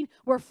fighting,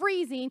 we're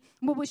freezing.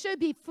 When we should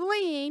be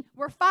fleeing,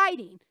 we're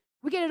fighting.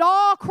 We get it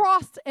all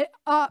crossed.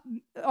 Our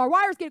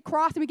wires get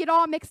crossed and we get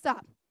all mixed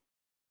up.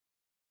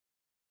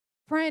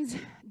 Friends,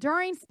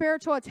 during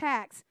spiritual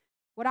attacks,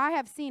 what I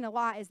have seen a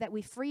lot is that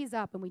we freeze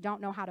up and we don't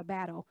know how to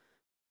battle.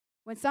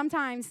 When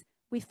sometimes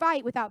we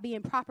fight without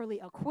being properly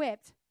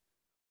equipped,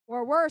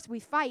 or worse, we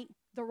fight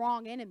the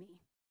wrong enemy.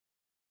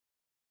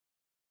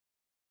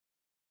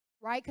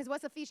 Right? Because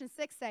what's Ephesians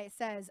 6 say? It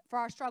says, for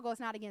our struggle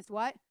is not against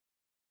what?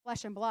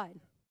 Flesh and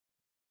blood.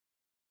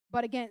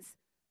 But against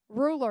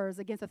rulers,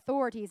 against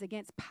authorities,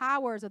 against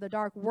powers of the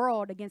dark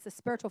world, against the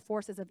spiritual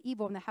forces of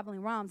evil in the heavenly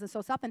realms. And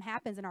so something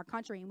happens in our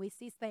country and we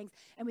see things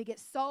and we get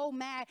so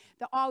mad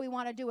that all we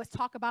want to do is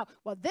talk about,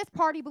 well, this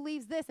party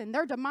believes this and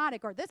they're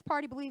demonic, or this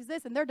party believes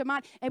this and they're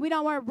demonic. And we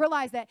don't want to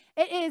realize that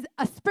it is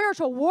a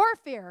spiritual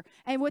warfare.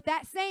 And with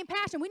that same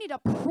passion, we need to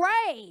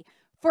pray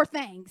for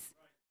things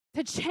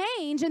to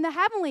change in the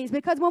heavenlies,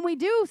 because when we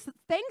do,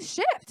 things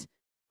shift.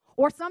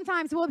 Or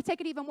sometimes we'll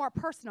take it even more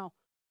personal.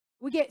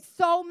 We get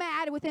so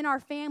mad within our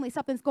family,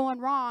 something's going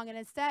wrong, and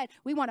instead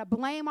we want to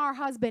blame our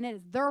husband, it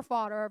is their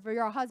fault. Or if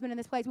you're a husband in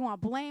this place, we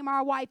want to blame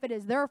our wife, it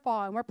is their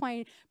fault. And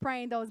we're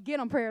praying those get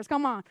them prayers.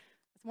 Come on.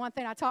 That's one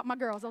thing I taught my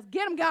girls. Those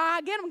get them,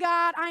 God, get them,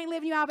 God. I ain't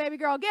leaving you out, baby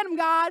girl. Get them,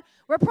 God.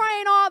 We're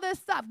praying all this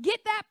stuff.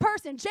 Get that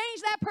person.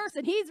 Change that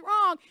person. He's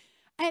wrong.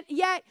 And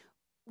yet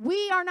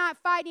we are not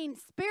fighting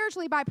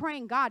spiritually by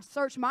praying, God,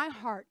 search my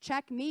heart.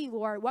 Check me,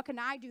 Lord. What can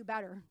I do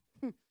better?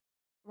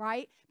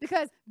 Right?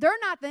 Because they're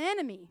not the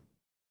enemy.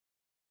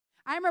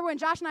 I remember when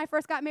Josh and I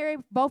first got married,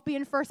 both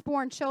being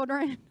firstborn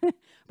children,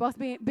 both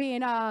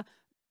being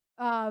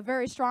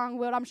very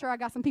strong-willed. I'm sure I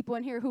got some people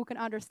in here who can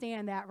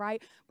understand that,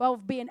 right?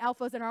 Both being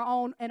alphas in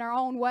our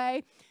own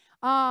way.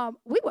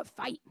 We would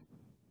fight.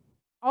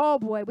 Oh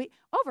boy, we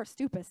over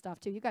stupid stuff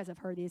too. You guys have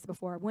heard these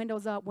before.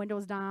 Windows up,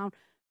 windows down.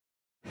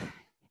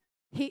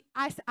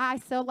 I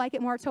still like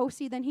it more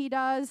toasty than he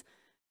does.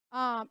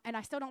 And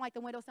I still don't like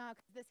the windows down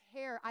because this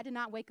hair, I did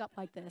not wake up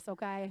like this,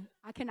 okay?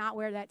 I cannot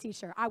wear that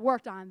T-shirt. I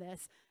worked on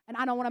this, and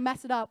I don't want to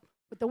mess it up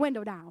with the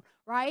window down,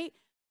 right?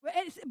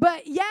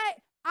 But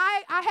yet,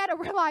 I had to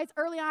realize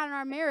early on in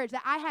our marriage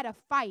that I had to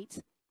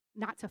fight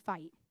not to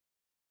fight,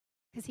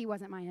 because he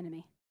wasn't my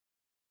enemy.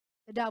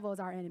 The devil is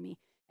our enemy,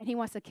 and he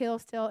wants to kill,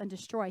 steal, and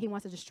destroy. He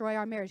wants to destroy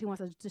our marriage. He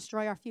wants to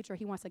destroy our future.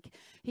 He wants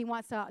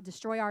to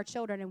destroy our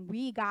children, and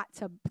we got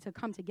to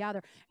come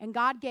together. And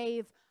God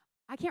gave,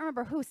 I can't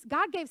remember who,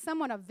 God gave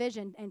someone a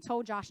vision and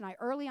told Josh and I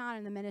early on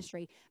in the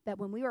ministry that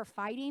when we were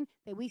fighting,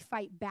 that we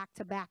fight back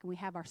to back and we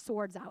have our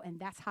swords out, and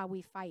that's how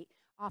we fight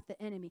off the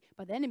enemy.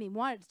 But the enemy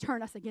wanted to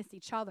turn us against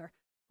each other,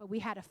 but we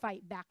had to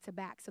fight back to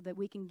back so that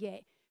we can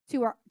get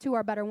to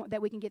our better,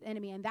 that we can get the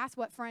enemy. And that's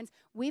what, friends,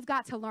 we've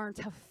got to learn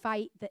to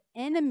fight the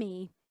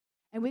enemy,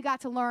 and we got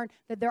to learn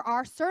that there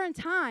are certain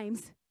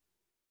times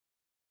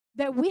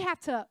that we have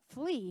to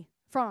flee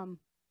from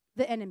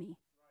the enemy.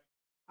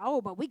 Oh,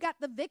 but we got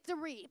the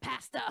victory,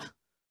 Pastor.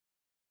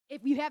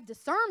 If you have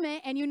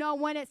discernment and you know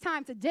when it's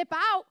time to dip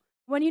out,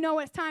 when you know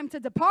it's time to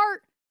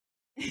depart,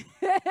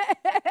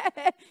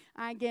 I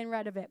ain't getting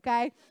rid of it,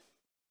 okay?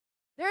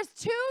 There's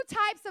two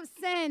types of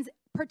sins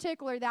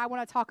particularly that I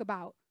want to talk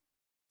about.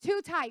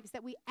 Two types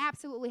that we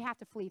absolutely have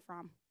to flee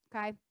from,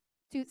 okay?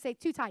 Two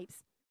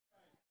types.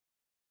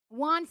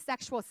 One,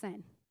 sexual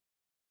sin.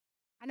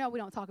 I know we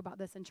don't talk about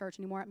this in church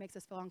anymore. It makes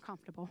us feel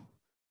uncomfortable.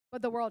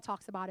 But the world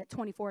talks about it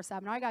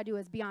 24/7. All you gotta do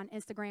is be on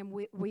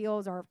Instagram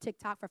Reels or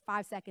TikTok for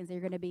 5 seconds, and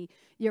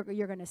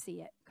you're gonna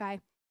see it.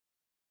 Okay.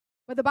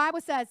 But the Bible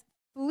says,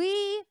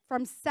 flee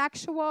from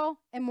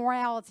sexual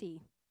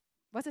immorality.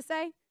 What's it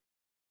say?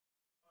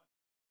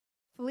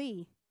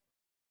 Flee.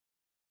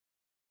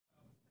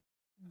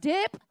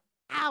 Dip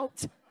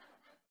out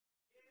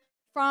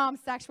from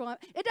sexual.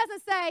 It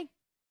doesn't say,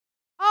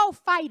 oh,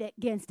 fight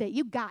against it.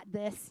 You got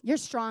this. You're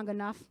strong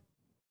enough.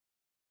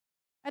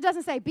 It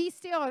doesn't say, be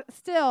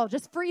still,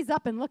 just freeze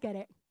up and look at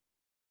it.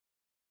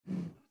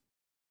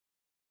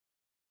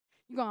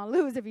 You're going to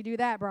lose if you do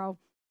that, bro,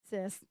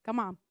 sis. Come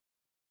on.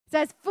 It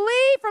says,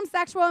 flee from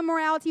sexual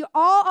immorality.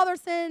 All other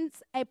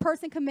sins a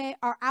person commit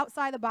are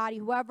outside the body.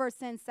 Whoever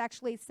sins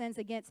sexually sins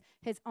against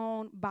his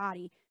own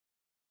body.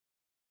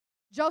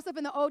 Joseph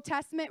in the Old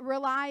Testament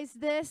realized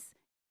this,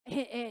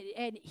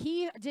 and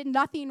he did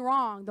nothing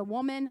wrong. The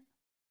woman,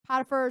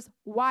 Potiphar's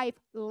wife,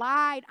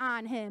 lied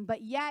on him,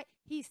 but yet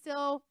he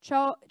still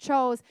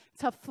chose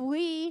to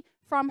flee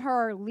from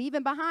her,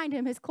 leaving behind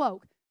him his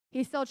cloak.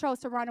 He still chose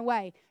to run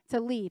away, to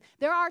leave.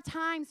 There are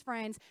times,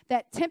 friends,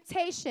 that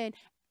temptation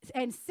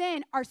and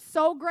sin are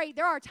so great.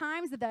 There are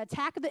times that the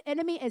attack of the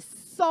enemy is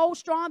so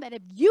strong that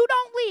if you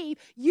don't leave,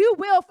 you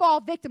will fall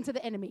victim to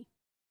the enemy.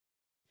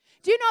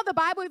 Do you know the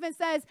Bible even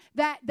says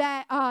that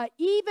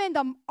even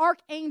the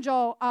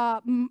archangel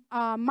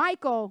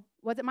Michael,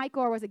 was it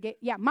Michael or was it?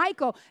 Yeah,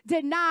 Michael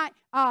did not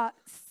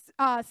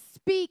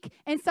speak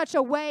in such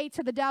a way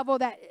to the devil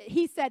that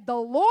he said, the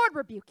Lord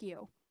rebuke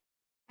you.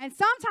 And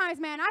sometimes,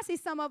 man, I see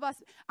some of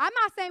us, I'm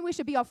not saying we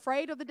should be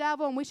afraid of the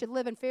devil and we should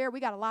live in fear.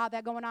 We got a lot of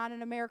that going on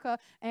in America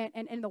and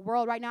in the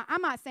world right now.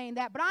 I'm not saying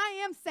that, but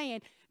I am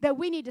saying that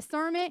we need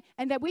discernment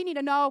and that we need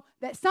to know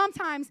that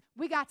sometimes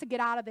we got to get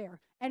out of there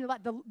and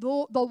let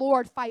the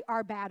Lord fight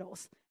our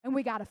battles, and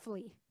we got to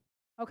flee,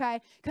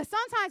 okay? Because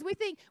sometimes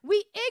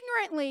we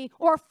ignorantly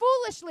or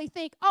foolishly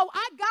think, oh,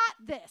 I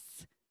got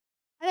this.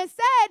 And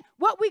instead,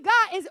 what we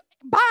got is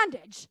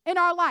bondage in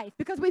our life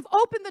because we've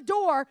opened the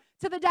door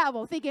to the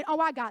devil thinking, oh,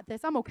 I got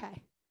this. I'm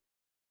okay.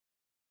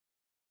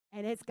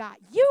 And it's got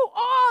you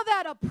all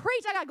that to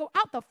preach. I got to go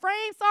out the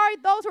frame. Sorry,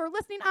 those who are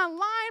listening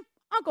online,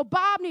 Uncle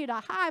Bob needed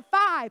a high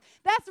five.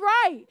 That's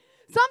right.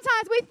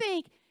 Sometimes we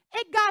think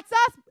it got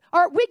us,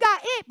 or we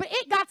got it, but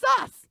it got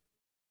us.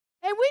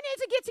 And we need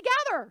to get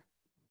together.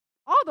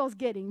 All those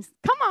gettings.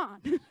 Come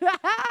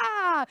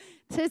on.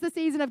 'Tis the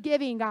season of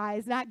giving,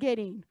 guys, not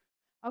getting.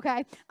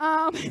 Okay?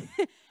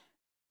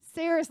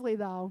 Seriously,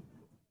 though.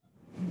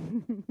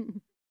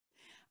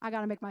 I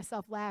got to make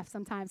myself laugh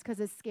sometimes because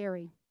it's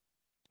scary.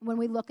 When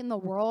we look in the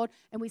world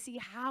and we see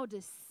how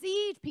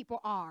deceived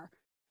people are.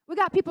 We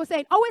got people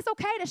saying, oh, it's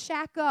okay to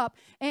shack up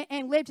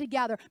and live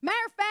together.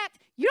 Matter of fact,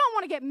 you don't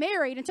want to get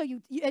married until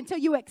you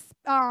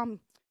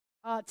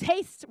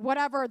taste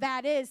whatever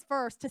that is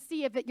first to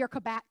see if you're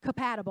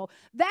compatible.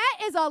 That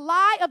is a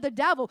lie of the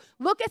devil.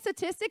 Look at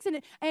statistics,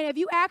 and if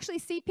you actually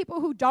see people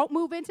who don't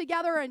move in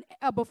together and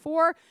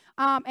before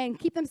and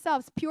keep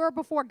themselves pure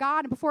before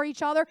God and before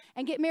each other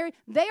and get married,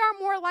 they are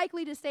more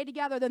likely to stay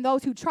together than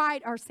those who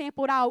tried or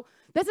sampled out.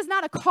 This is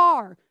not a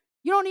car.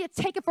 You don't need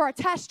to take it for a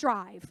test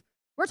drive.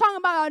 We're talking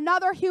about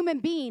another human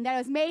being that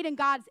is made in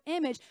God's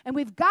image, and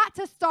we've got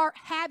to start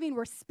having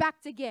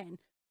respect again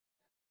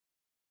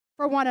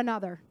for one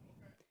another.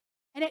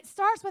 And it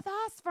starts with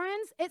us,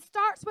 friends. It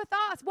starts with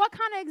us. What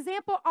kind of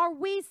example are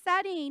we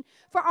setting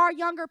for our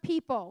younger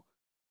people?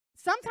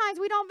 Sometimes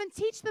we don't even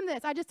teach them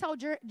this. I just told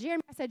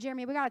Jeremy, I said,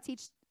 Jeremy, we got to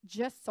teach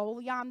just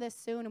solely on this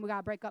soon, and we got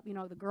to break up,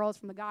 the girls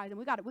from the guys, and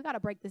we got to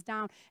break this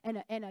down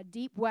in a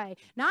deep way.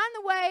 Not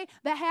in the way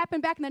that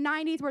happened back in the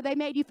 90s where they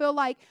made you feel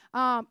like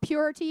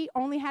purity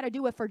only had to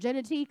do with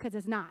virginity, because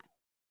it's not.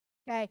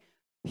 Okay?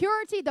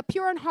 Purity, the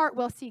pure in heart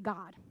will see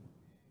God.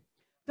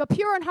 The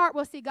pure in heart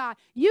will see God.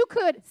 You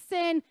could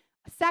sin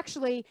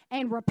sexually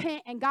and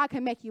repent, and God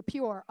can make you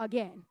pure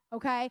again,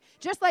 okay?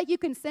 Just like you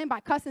can sin by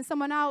cussing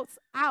someone else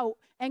out,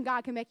 and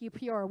God can make you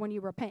pure when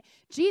you repent.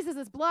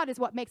 Jesus' blood is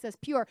what makes us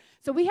pure.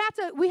 So we have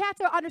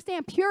to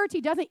understand purity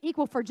doesn't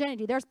equal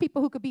virginity. There's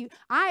people who could be,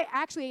 I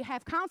actually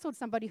have counseled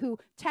somebody who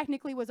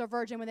technically was a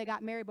virgin when they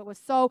got married, but was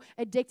so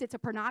addicted to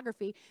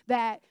pornography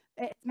that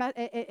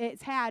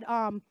it's had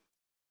a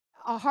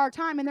hard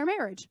time in their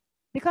marriage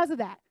because of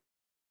that.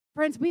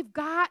 Friends, we've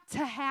got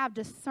to have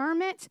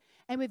discernment,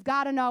 and we've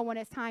got to know when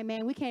it's time,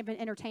 man. We can't even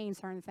entertain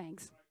certain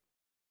things.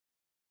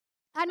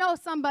 I know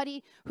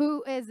somebody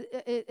who is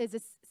a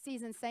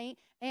seasoned saint,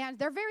 and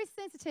they're very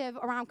sensitive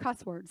around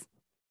cuss words.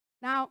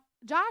 Now,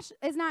 Josh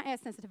is not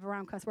as sensitive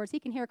around cuss words. He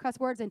can hear cuss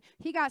words, and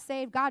he got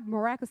saved. God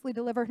miraculously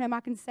delivered him.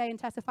 I can say and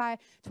testify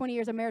 20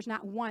 years of marriage,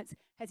 not once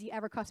has he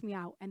ever cussed me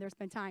out, and there's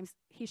been times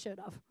he should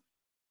have.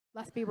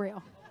 Let's be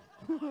real.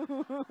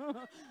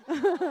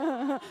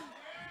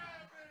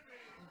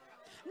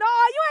 No,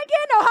 you ain't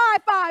getting no high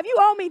five. You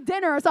owe me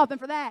dinner or something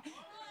for that.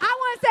 I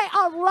want to say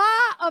a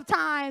lot of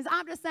times.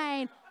 I'm just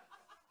saying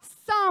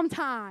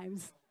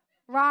sometimes,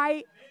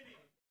 right?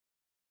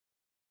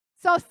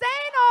 So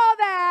saying all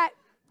that,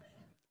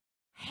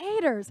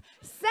 haters,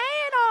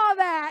 saying all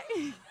that.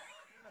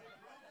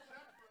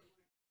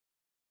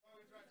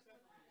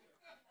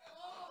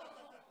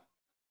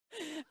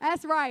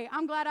 That's right.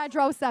 I'm glad I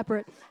drove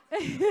separate.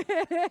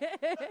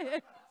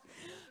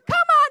 Come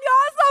on,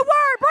 y'all. It's the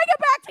word. Bring it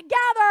back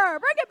together.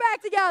 Bring it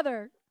back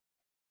together.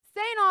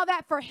 Saying all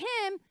that for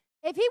him,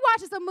 if he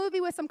watches a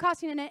movie with some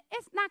cussing in it,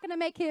 it's not going to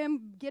make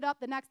him get up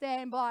the next day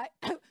and be like,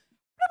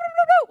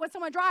 when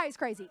someone drives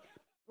crazy,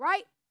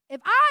 right?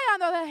 If I, on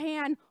the other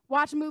hand,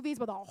 watch movies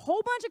with a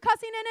whole bunch of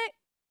cussing in it,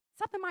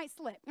 something might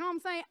slip. You know what I'm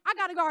saying? I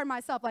got to guard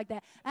myself like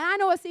that. And I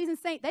know a seasoned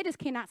saint, they just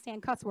cannot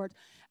stand cuss words.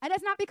 And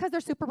it's not because they're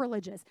super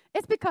religious.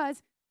 It's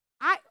because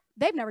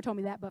they've never told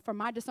me that, but from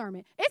my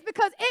discernment, it's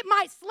because it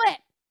might slip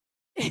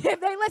if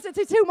they listen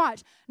to too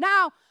much.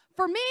 Now,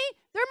 for me,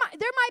 there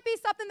might be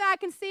something that I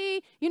can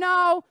see, seeing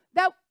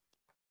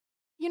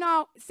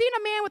a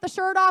man with a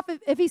shirt off,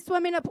 if he's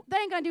swimming, that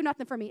ain't going to do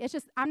nothing for me. It's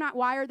just, I'm not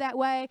wired that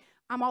way.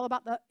 I'm all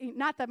about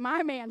not that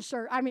my man's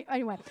shirt. I mean,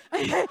 anyway.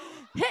 His personality,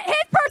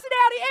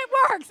 it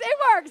works. It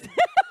works.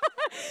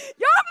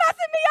 Y'all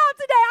messing me up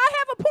today. I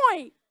have a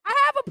point.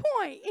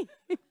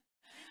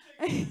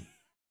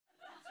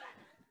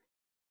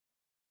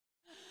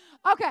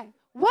 Okay.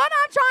 What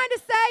I'm trying to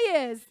say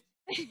is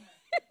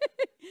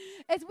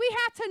we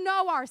have to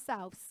know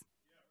ourselves.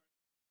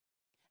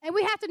 And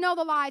we have to know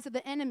the lies of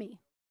the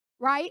enemy,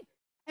 right?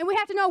 And we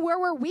have to know where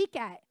we're weak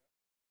at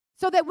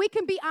so that we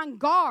can be on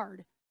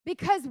guard,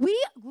 because we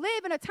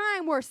live in a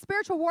time where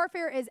spiritual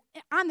warfare is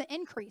on the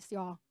increase,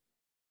 y'all.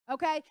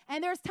 Okay?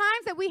 And there's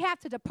times that we have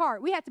to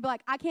depart. We have to be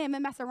like, I can't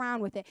even mess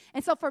around with it.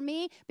 And so for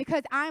me,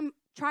 because I'm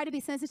trying to be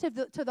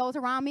sensitive to those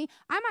around me,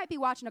 I might be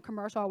watching a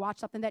commercial or watch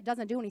something that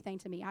doesn't do anything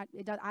to me. I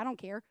don't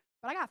care.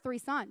 But I got 3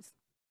 sons.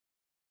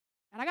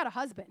 And I got a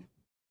husband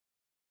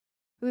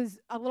who's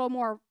a little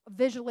more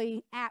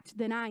visually apt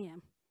than I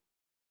am.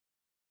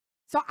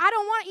 So I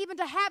don't want even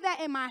to have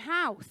that in my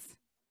house.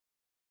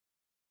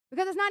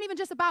 Because it's not even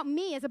just about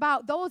me. It's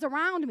about those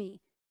around me.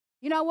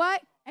 You know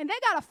what? And they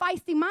got a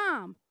feisty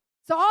mom.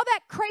 So all that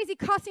crazy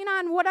cussing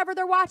on whatever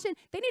they're watching,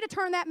 they need to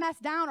turn that mess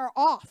down or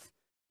off.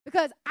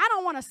 Because I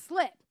don't want to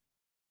slip.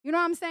 You know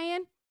what I'm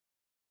saying?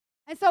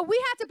 And so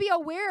we have to be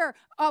aware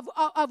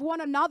of one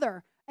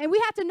another. And we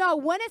have to know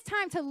when it's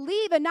time to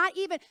leave and not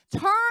even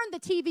turn the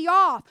TV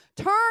off.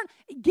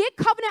 Get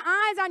covenant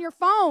eyes on your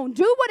phone.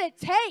 Do what it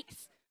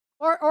takes.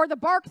 Or the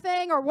bark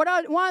thing or one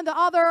of the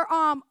other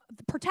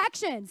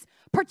protections.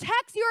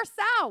 Protect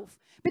yourself.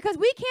 Because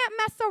we can't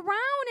mess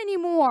around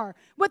anymore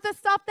with the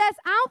stuff that's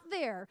out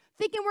there,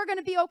 thinking we're going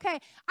to be okay.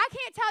 I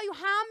can't tell you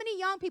how many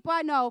young people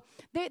I know,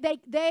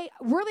 they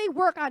really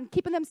work on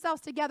keeping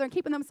themselves together and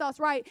keeping themselves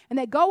right, and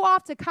they go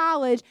off to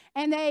college,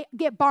 and they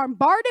get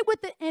bombarded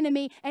with the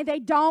enemy, and they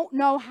don't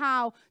know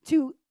how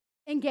to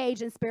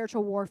engage in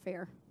spiritual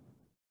warfare.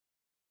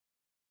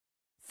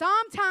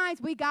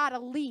 Sometimes we got to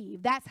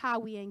leave. That's how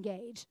we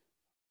engage,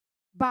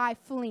 by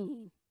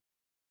fleeing.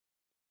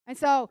 And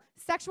so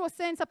sexual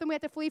sin, something we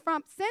have to flee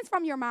from. Sins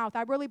from your mouth,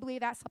 I really believe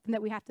that's something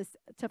that we have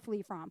to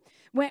flee from.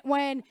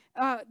 When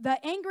the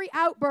angry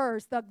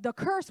outbursts, the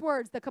curse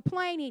words, the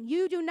complaining,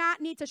 you do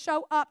not need to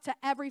show up to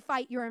every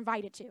fight you're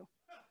invited to.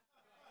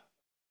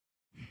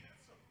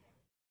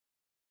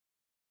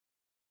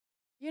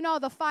 You know,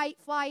 the fight,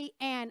 flight,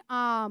 and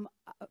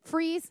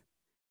freeze.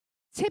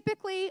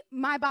 Typically,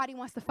 my body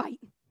wants to fight.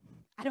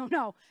 I don't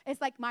know.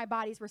 It's like my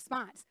body's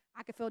response.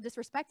 I could feel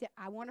disrespected.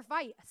 I want to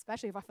fight,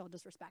 especially if I feel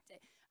disrespected.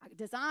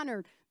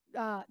 Dishonored,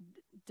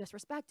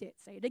 disrespected.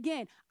 Say it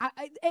again.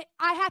 I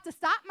have to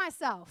stop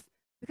myself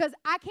because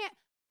I can't.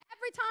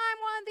 Every time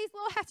one of these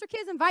little Hester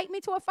kids invite me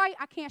to a fight,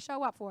 I can't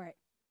show up for it.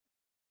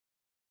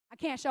 I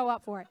can't show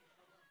up for it.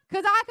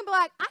 Because I can be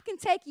like, I can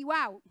take you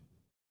out,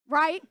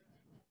 right?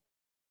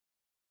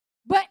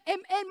 But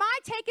am I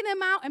taking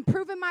them out and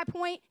proving my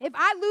point? If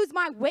I lose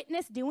my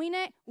witness doing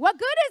it, what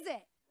good is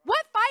it?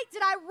 What fight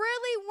did I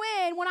really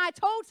win when I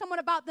told someone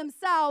about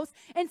themselves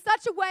in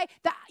such a way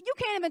that you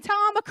can't even tell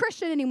I'm a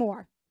Christian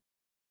anymore?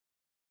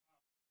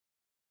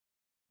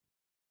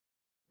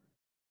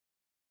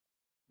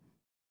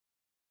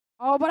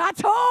 Oh, but I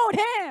told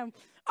him.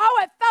 Oh,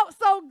 it felt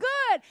so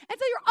good. And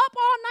so you're up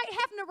all night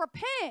having to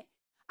repent.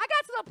 I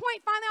got to the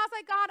point finally, I was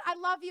like, God, I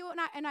love you,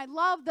 and I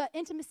love the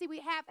intimacy we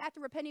have after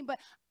repenting, but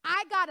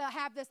I got to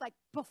have this like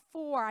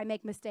before I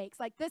make mistakes.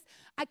 Like this,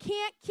 I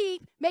can't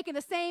keep making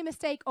the same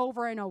mistake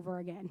over and over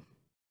again.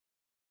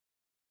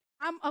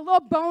 I'm a little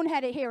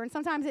boneheaded here, and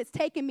sometimes it's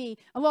taken me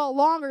a little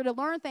longer to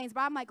learn things,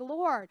 but I'm like,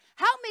 Lord,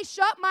 help me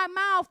shut my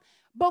mouth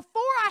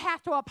before I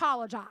have to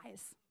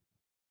apologize.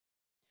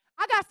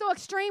 I got so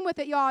extreme with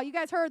it, y'all. You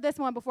guys heard this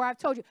one before. I've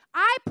told you.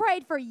 I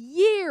prayed for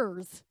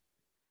years.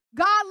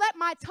 God, let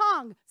my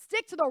tongue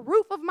stick to the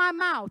roof of my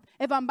mouth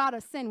if I'm about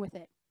to sin with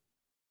it.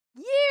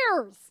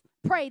 Years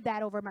prayed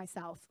that over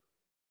myself.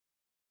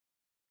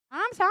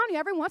 I'm telling you,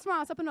 every once in a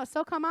while, something will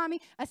still come on me,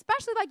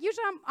 especially like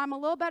usually I'm a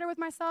little better with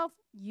myself,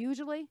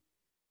 usually.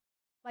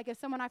 Like if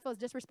someone I feel is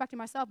disrespecting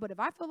myself, but if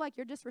I feel like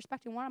you're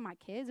disrespecting one of my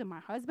kids and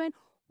my husband,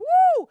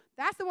 woo,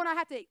 that's the one I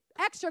have to,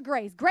 extra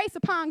grace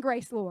upon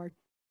grace, Lord.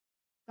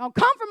 Don't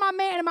come for my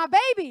man and my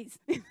babies.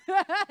 You know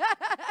what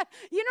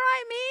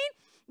I mean?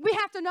 We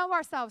have to know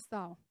ourselves,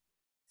 though,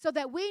 so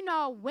that we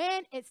know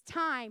when it's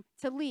time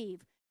to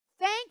leave.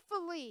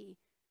 Thankfully,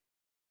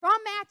 from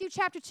Matthew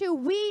chapter 2,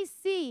 we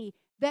see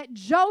that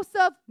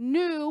Joseph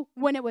knew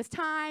when it was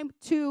time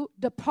to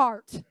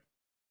depart.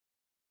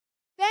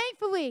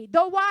 Thankfully,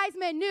 the wise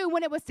men knew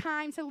when it was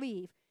time to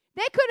leave.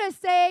 They could have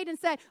stayed and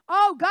said,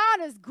 oh,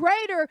 God is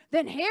greater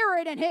than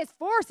Herod and his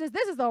forces.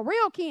 This is a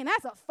real king.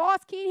 That's a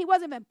false king. He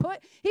wasn't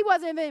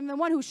even the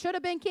one who should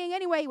have been king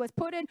anyway. He was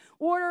put in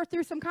order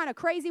through some kind of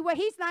crazy way.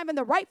 He's not even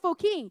the rightful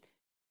king.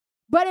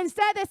 But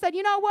instead they said,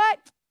 you know what?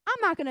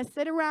 I'm not going to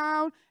sit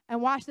around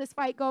and watch this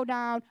fight go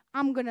down.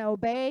 I'm going to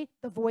obey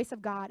the voice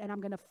of God, and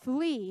I'm going to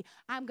flee.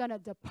 I'm going to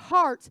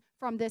depart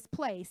from this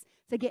place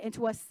to get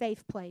into a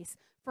safe place.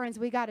 Friends,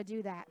 we got to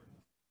do that.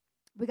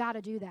 We got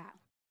to do that.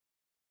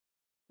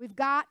 We've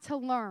got to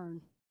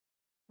learn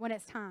when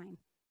it's time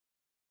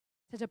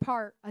to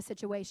depart a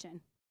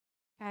situation,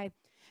 okay?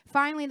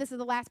 Finally, this is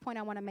the last point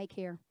I want to make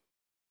here.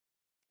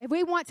 If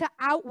we want to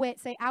outwit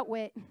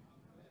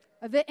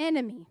the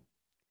enemy,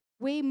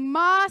 we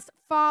must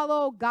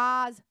follow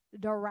God's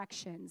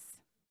directions.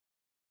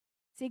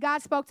 See,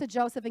 God spoke to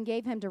Joseph and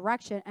gave him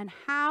direction on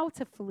how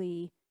to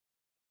flee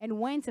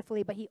and when to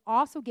flee, but he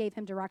also gave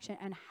him direction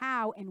on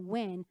how and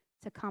when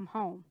to come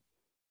home.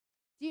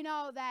 Do you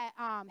know that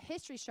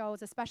history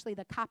shows, especially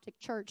the Coptic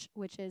church,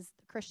 which is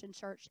the Christian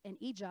church in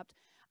Egypt,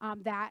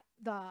 that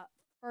the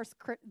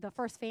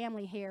first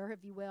family here,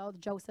 if you will,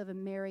 Joseph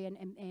and Mary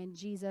and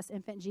Jesus,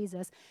 infant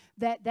Jesus,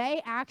 that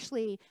they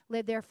actually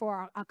lived there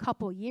for a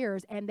couple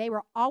years, and they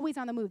were always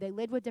on the move. They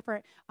lived with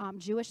different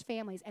Jewish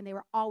families, and they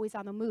were always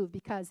on the move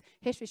because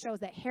history shows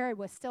that Herod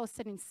was still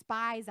sending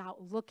spies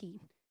out looking.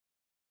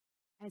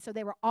 And so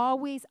they were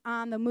always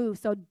on the move.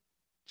 So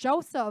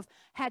Joseph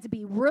had to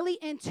be really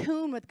in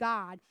tune with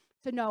God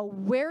to know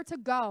where to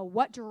go,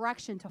 what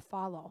direction to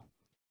follow.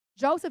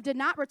 Joseph did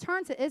not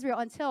return to Israel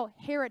until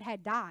Herod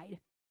had died.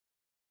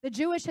 The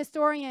Jewish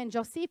historian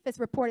Josephus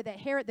reported that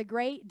Herod the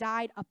Great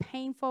died a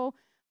painful,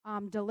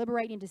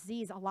 debilitating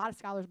disease. A lot of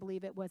scholars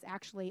believe it was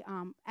actually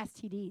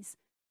STDs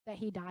that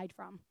he died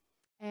from.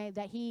 and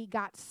that he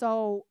got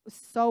so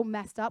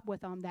messed up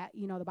with them that,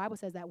 the Bible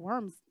says that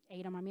worms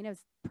ate him. I mean, it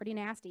was pretty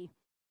nasty.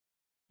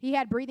 He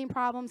had breathing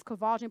problems,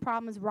 convulsion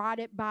problems,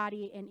 rotted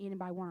body, and eaten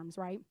by worms,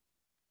 right?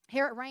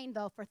 Herod reigned,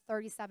 though, for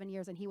 37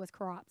 years, and he was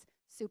corrupt,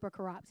 super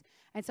corrupt.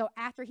 And so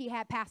after he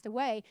had passed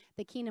away,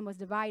 the kingdom was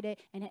divided,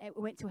 and it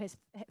went to his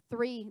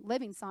 3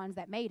 living sons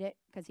that made it,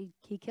 because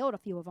he killed a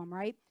few of them,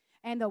 right?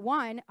 And the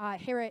one,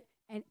 Herod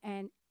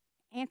and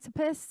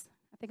Antipas,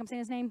 I think I'm saying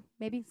his name,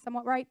 maybe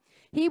somewhat right.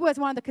 He was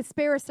one of the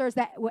conspirators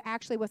that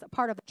actually was a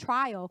part of the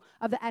trial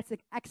of the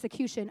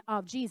execution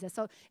of Jesus.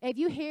 So if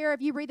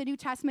you read the New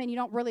Testament, and you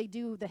don't really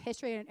do the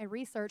history and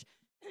research,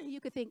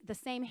 you could think the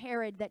same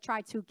Herod that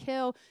tried to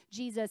kill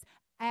Jesus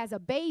as a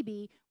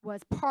baby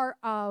was part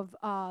of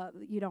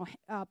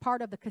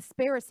the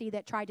conspiracy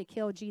that tried to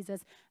kill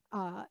Jesus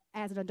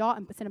as an adult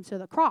and send him to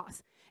the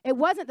cross. It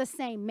wasn't the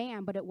same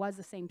man, but it was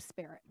the same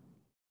spirit.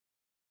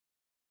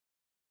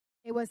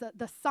 It was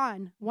the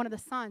son, one of the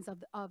sons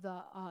of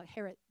the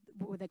Herod,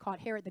 what they called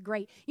Herod the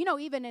Great.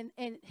 Even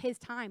in his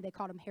time, they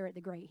called him Herod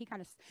the Great. He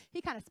kind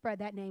of spread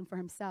that name for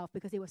himself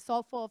because he was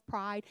so full of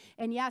pride.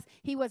 And yes,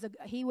 he was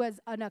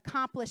an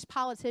accomplished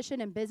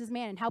politician and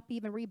businessman, and helped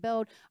even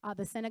rebuild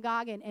the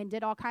synagogue and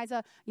did all kinds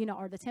of,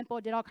 or the temple,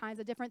 did all kinds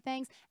of different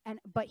things.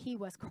 But he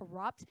was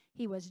corrupt.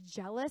 He was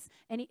jealous,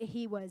 and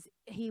he was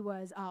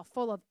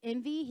full of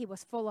envy. He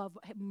was full of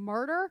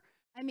murder.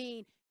 I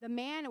mean, the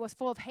man was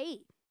full of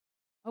hate.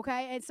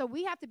 Okay, and so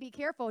we have to be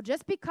careful.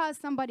 Just because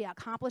somebody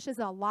accomplishes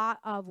a lot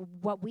of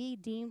what we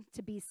deem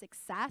to be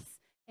success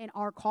in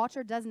our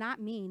culture does not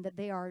mean that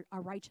they are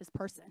a righteous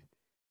person.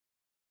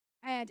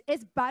 And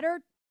it's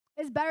better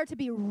to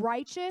be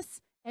righteous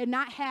and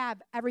not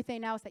have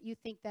everything else that you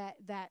think that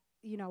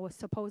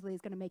supposedly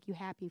is going to make you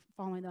happy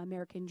following the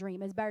American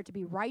dream. It's better to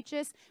be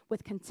righteous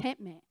with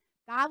contentment.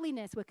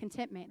 Godliness with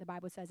contentment, the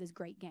Bible says, is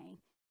great gain.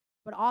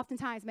 But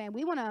oftentimes, man,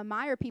 we want to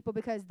admire people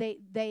because they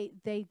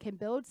can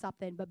build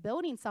something. But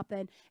building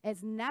something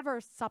is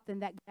never something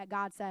that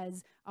God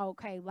says,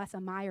 okay, let's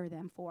admire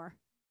them for.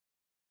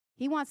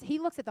 He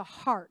looks at the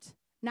heart,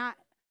 not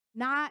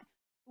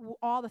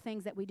all the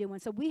things that we do. And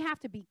so we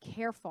have to be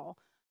careful.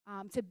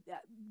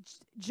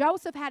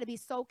 Joseph had to be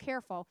so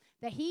careful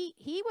that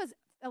he was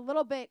a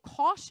little bit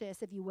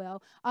cautious, if you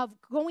will, of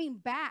going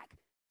back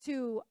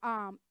to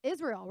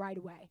Israel right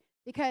away.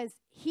 Because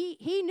he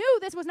knew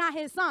this was not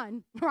his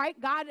son, right?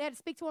 God had to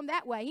speak to him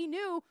that way. He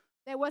knew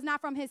that it was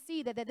not from his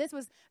seed, that this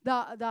was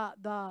the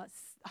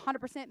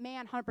 100%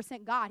 man,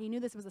 100% God. He knew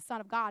this was the Son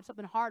of God,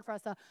 something hard for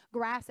us to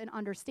grasp and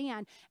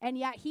understand. And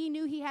yet he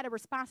knew he had a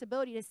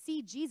responsibility to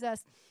see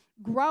Jesus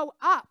grow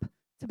up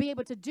to be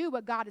able to do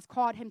what God has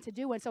called him to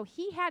do. And so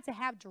he had to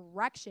have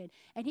direction.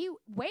 And he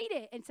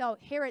waited until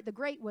Herod the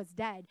Great was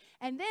dead.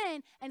 And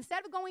then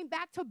instead of going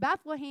back to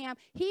Bethlehem,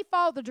 he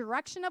followed the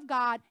direction of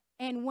God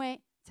and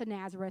went to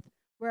Nazareth,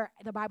 where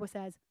the Bible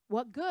says,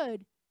 what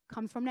good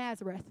comes from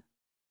Nazareth,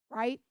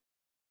 right?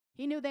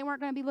 He knew they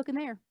weren't going to be looking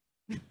there.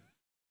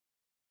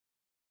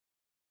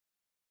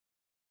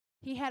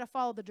 He had to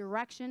follow the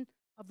direction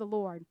of the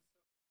Lord.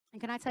 And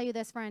can I tell you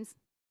this, friends?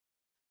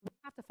 We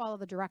have to follow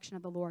the direction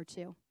of the Lord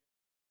too.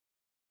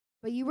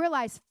 But you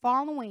realize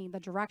following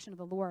the direction of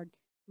the Lord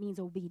means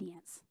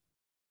obedience.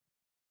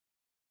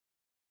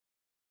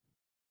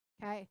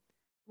 Okay?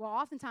 Well,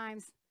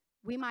 oftentimes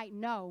we might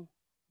know,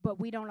 but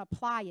we don't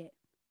apply it.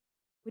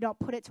 We don't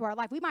put it to our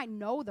life. We might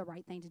know the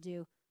right thing to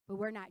do, but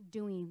we're not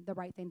doing the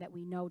right thing that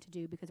we know to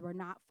do because we're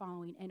not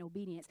following in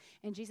obedience.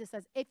 And Jesus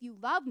says, if you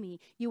love me,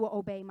 you will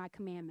obey my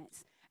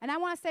commandments. And I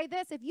want to say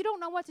this, if you don't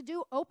know what to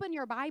do, open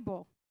your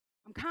Bible.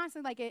 I'm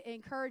constantly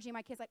encouraging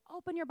my kids,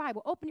 open your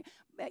Bible.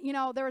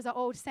 There was an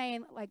old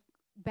saying,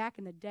 back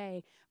in the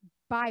day,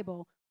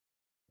 Bible,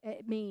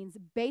 it means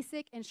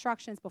basic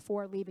instructions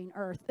before leaving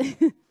earth.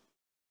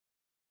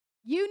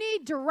 You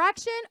need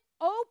direction?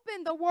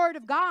 Open the Word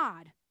of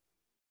God.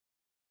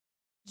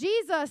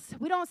 Jesus,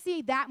 we don't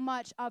see that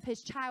much of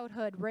his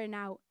childhood written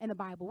out in the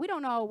Bible. We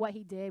don't know what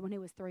he did when he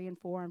was 3 and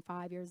 4 and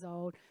 5 years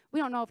old. We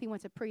don't know if he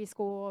went to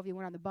preschool, if he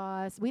went on the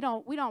bus. We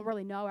don't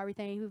really know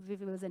everything, if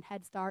he was in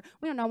Head Start.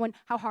 We don't know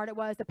how hard it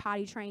was to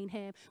potty train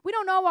him. We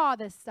don't know all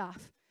this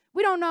stuff.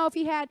 We don't know if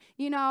he had,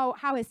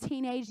 how his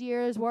teenage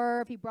years were,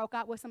 if he broke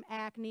out with some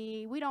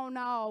acne. We don't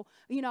know,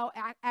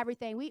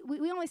 everything.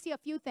 We only see a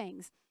few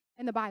things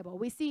in the Bible.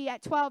 We see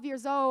at 12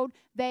 years old,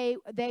 they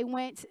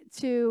went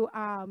to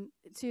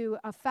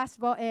a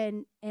festival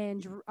in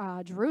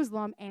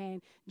Jerusalem,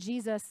 and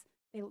Jesus,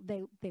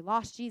 they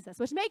lost Jesus,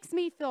 which makes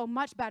me feel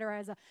much better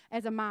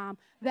as a mom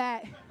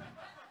that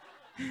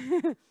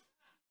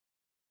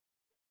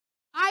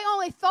I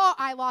only thought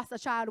I lost a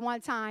child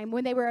one time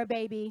when they were a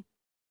baby,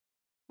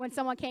 when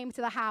someone came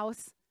to the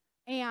house.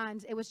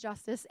 And it was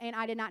Justice, and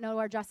I did not know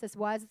where Justice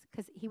was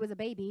because he was a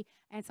baby,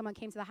 and someone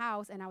came to the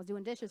house, and I was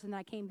doing dishes, and then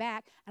I came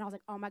back, and I was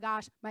like, oh, my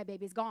gosh, my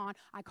baby's gone.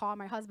 I called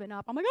my husband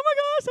up. I'm like, oh, my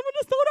gosh, someone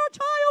just stole our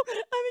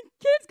child.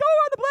 Kids go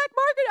on the black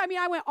market.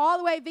 I went all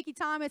the way, Vicki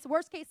Thomas,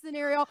 worst case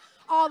scenario,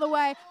 all the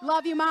way.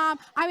 Love you, Mom.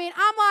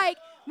 I'm like,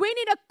 we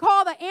need to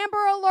call the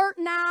Amber Alert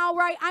now,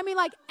 right?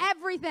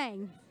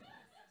 Everything.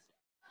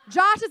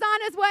 Josh is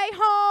on his way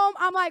home.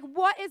 I'm like,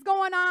 what is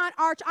going on?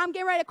 I'm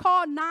getting ready to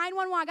call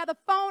 911. I got the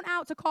phone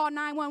out to call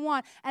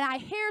 911, and I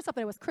hear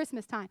something. It was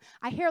Christmas time.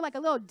 I hear like a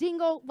little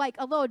dingle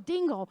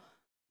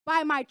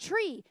by my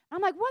tree.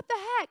 I'm like, what the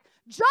heck?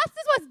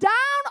 Justice was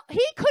down.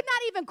 He could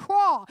not even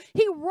crawl.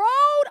 He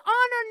rolled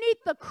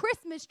underneath the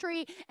Christmas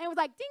tree and was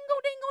like,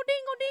 dingle, dingle,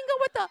 dingle, dingle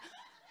with the...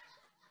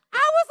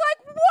 I was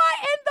like, what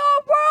in the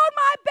world?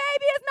 My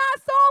baby is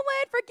not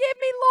stolen. Forgive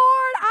me,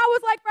 Lord. I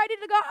was like ready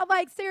to go.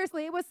 Like,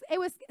 seriously, it was.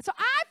 So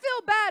I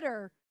feel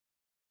better.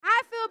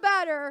 I feel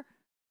better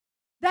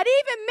that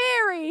even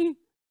Mary,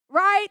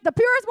 right, the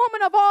purest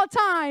woman of all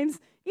times,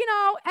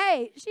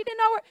 hey, she didn't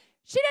have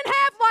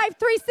life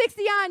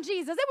 360 on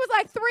Jesus. It was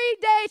like 3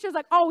 days. She was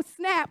like, oh,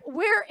 snap,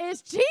 where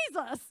is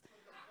Jesus?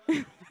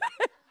 See,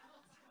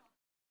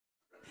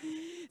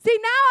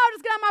 now I'll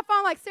just get on my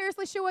phone like,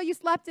 seriously, Shua, you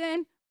slept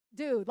in?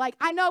 Dude, like,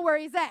 I know where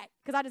he's at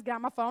because I just get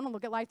on my phone and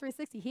look at Life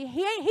 360. He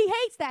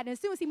hates that, and as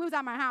soon as he moves out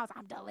of my house,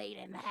 I'm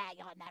deleting that.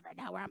 You'll never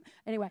know where I'm.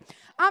 Anyway,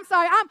 I'm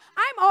sorry. I'm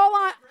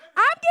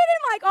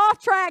getting like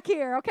off track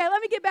here. Okay,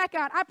 let me get back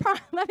on.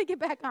 Let me get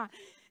back on.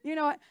 You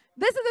know what?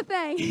 This is the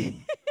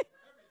thing.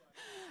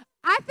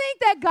 I think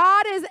that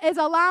God is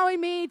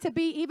allowing me to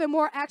be even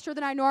more extra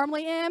than I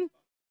normally am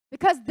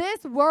because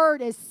this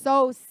word is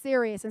so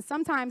serious, and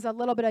sometimes a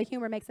little bit of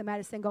humor makes the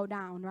medicine go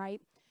down,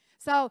 right?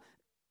 So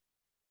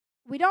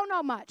we don't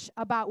know much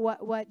about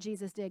what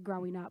Jesus did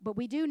growing up, but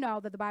we do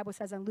know that the Bible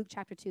says in Luke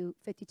chapter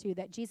 2:52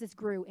 that Jesus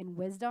grew in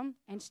wisdom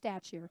and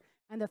stature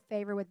and the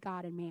favor with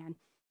God and man.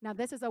 Now,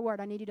 this is a word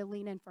I need you to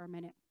lean in for a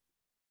minute.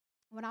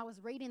 When I was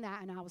reading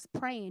that and I was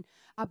praying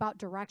about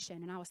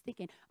direction, and I was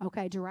thinking,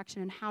 okay,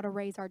 direction and how to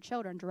raise our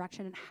children,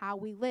 direction and how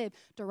we live,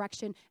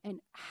 direction and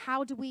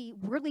how do we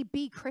really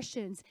be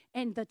Christians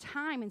in the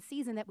time and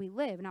season that we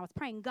live. And I was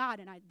praying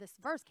God, and this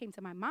verse came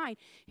to my mind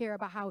here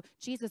about how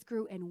Jesus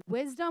grew in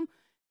wisdom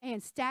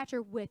and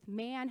stature with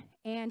man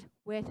and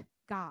with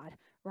God,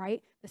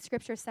 right? The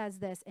scripture says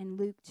this in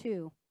Luke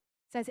 2.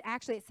 It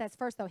says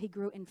first, though, he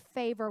grew in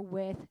favor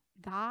with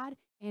God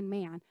and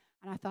man.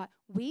 And I thought,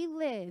 we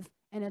live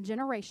in a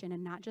generation,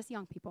 and not just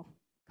young people.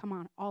 Come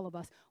on, all of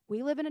us.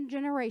 We live in a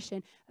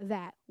generation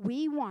that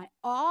we want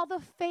all the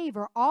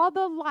favor, all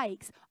the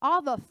likes,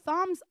 all the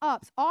thumbs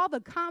ups, all the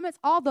comments,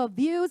 all the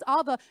views,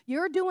 all the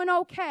you're doing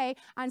okay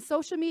on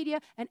social media.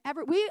 And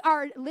we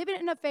are living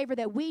in a favor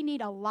that we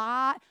need a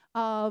lot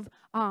of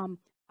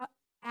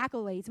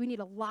accolades. We need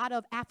a lot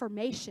of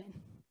affirmation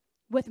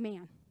with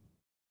man.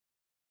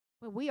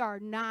 But we are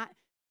not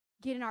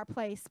getting our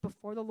place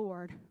before the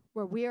Lord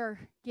where we are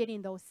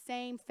getting those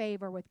same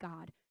favor with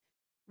God.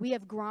 We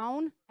have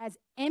grown as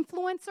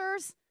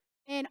influencers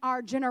in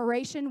our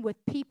generation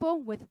with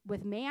people,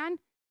 with man,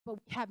 but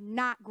we have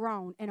not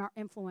grown in our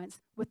influence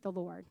with the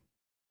Lord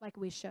like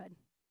we should.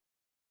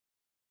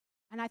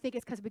 And I think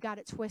it's because we got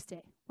it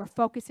twisted. We're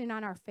focusing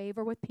on our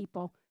favor with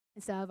people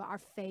instead of our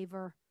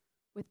favor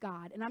with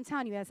God. And I'm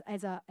telling you,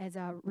 as a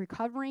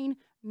recovering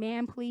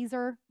man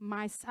pleaser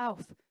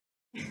myself,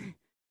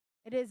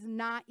 it is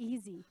not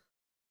easy.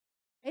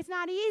 It's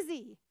not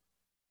easy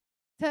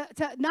to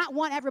not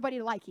want everybody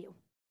to like you.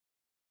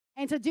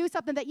 And to do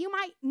something that you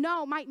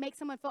might make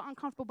someone feel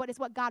uncomfortable, but it's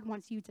what God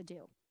wants you to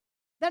do.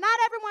 That not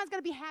everyone's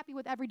going to be happy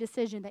with every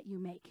decision that you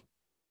make.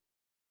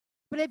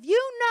 But if you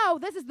know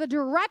this is the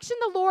direction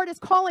the Lord is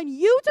calling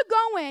you to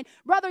go in,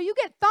 whether you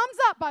get thumbs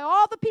up by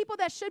all the people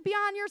that should be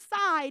on your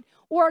side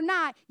or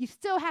not, you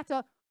still have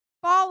to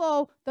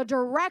follow the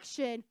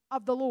direction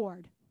of the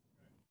Lord.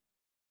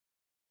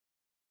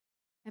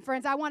 And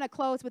friends, I want to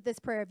close with this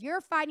prayer. If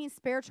you're fighting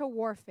spiritual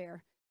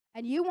warfare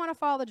and you want to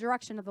follow the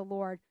direction of the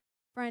Lord,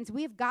 friends,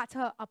 we've got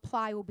to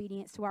apply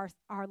obedience to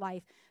our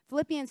life.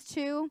 Philippians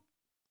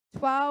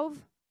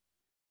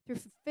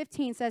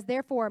 2:12-15 says,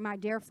 therefore, my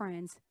dear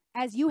friends,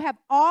 as you have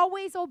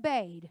always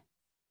obeyed,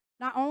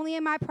 not only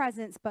in my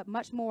presence, but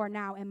much more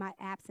now in my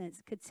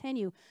absence,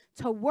 continue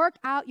to work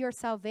out your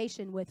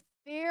salvation with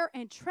fear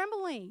and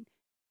trembling.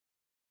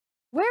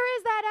 Where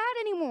is that at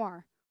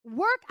anymore?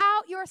 Work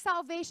out your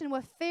salvation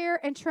with fear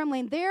and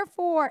trembling.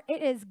 Therefore,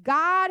 it is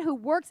God who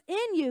works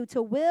in you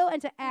to will and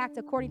to act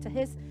according to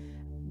his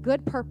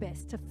good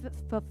purpose, to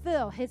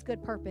fulfill his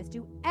good purpose.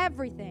 Do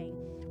everything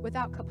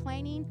without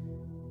complaining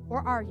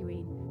or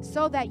arguing,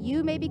 so that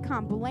you may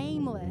become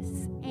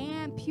blameless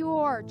and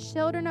pure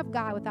children of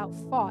God without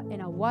fault in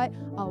a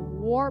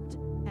warped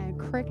and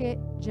crooked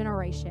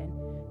generation.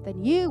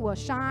 Then you will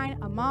shine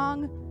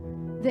among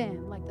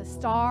them like the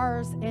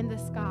stars in the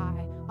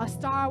sky. A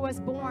star was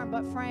born,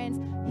 but friends,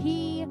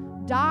 he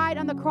died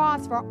on the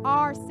cross for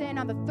our sin.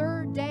 On the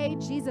third day,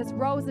 Jesus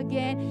rose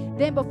again.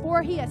 Then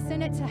before he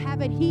ascended to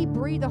heaven, he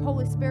breathed the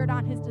Holy Spirit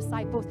on his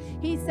disciples.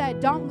 He said,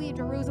 don't leave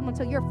Jerusalem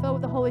until you're filled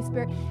with the Holy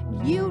Spirit.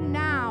 You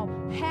now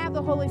have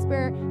the Holy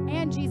Spirit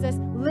and Jesus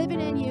living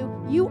in you.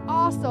 You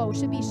also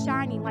should be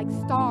shining like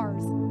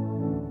stars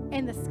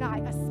in the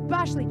sky.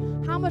 Especially,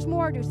 how much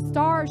more do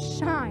stars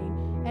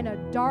shine in a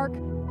dark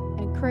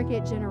and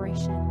crooked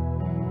generation?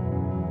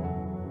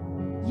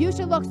 You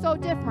should look so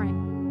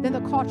different than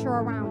the culture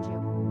around you.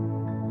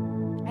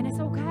 And it's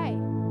okay.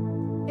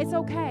 It's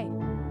okay.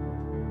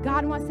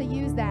 God wants to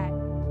use that.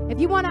 If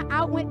you want to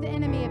outwit the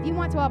enemy, if you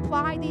want to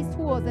apply these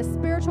tools, the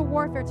spiritual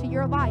warfare to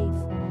your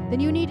life, then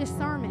you need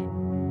discernment.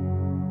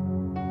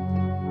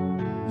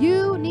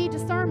 You need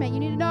discernment. You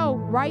need to know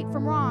right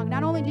from wrong.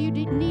 Not only do you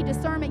need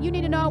discernment, you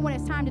need to know when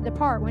it's time to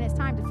depart, when it's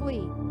time to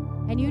flee,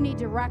 and you need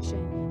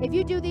direction. If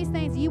you do these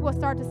things, you will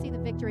start to see the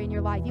victory in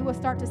your life. You will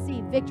start to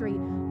see victory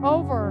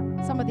over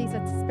some of these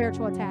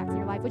spiritual attacks in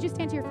your life. Would you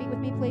stand to your feet with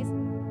me, please?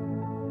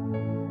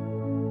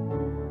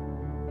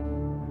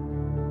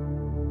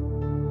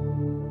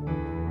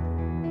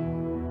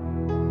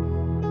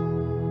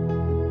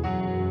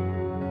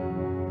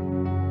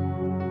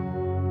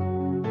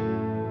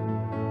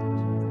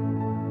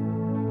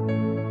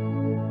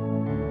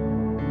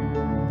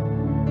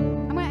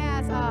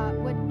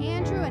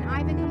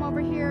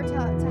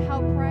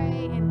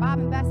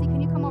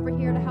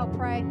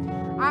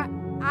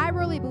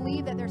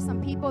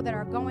 That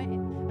are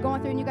going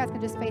through, and you guys can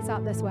just face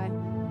out this way.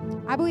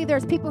 I believe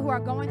there's people who are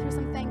going through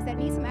some things that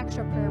need some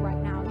extra prayer right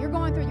now. You're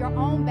going through your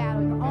own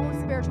battle, your own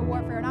spiritual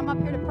warfare, and I'm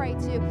up here to pray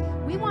too.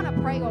 We want to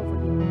pray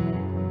over you.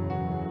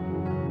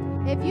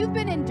 If you've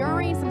been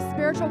enduring some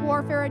spiritual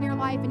warfare in your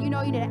life and you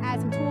know you need to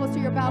add some tools to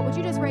your belt, would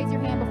you just raise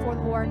your hand before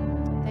the Lord?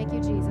 Thank you,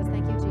 Jesus.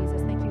 Thank you,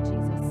 Jesus. Thank you,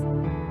 Jesus.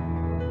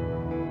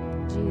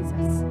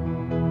 Jesus.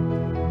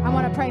 I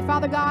want to pray.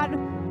 Father God,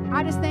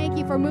 I just thank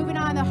you for moving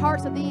on the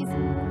hearts of these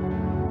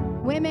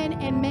women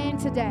and men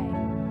today.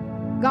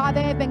 God,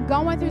 they have been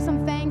going through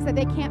some things that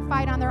they can't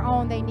fight on their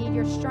own. They need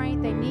your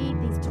strength. They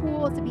need these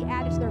tools to be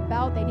added to their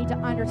belt. They need to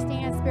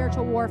understand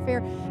spiritual warfare.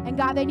 And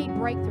God, they need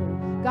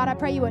breakthrough. God, I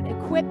pray you would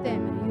equip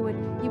them.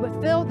 You would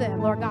fill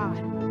them, Lord God.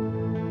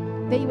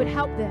 That you would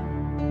help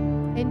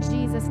them. In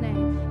Jesus'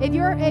 name. If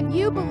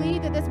you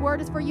believe that this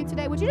word is for you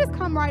today, would you just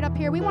come right up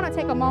here? We want to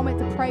take a moment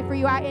to pray for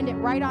you. I end it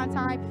right on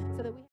time.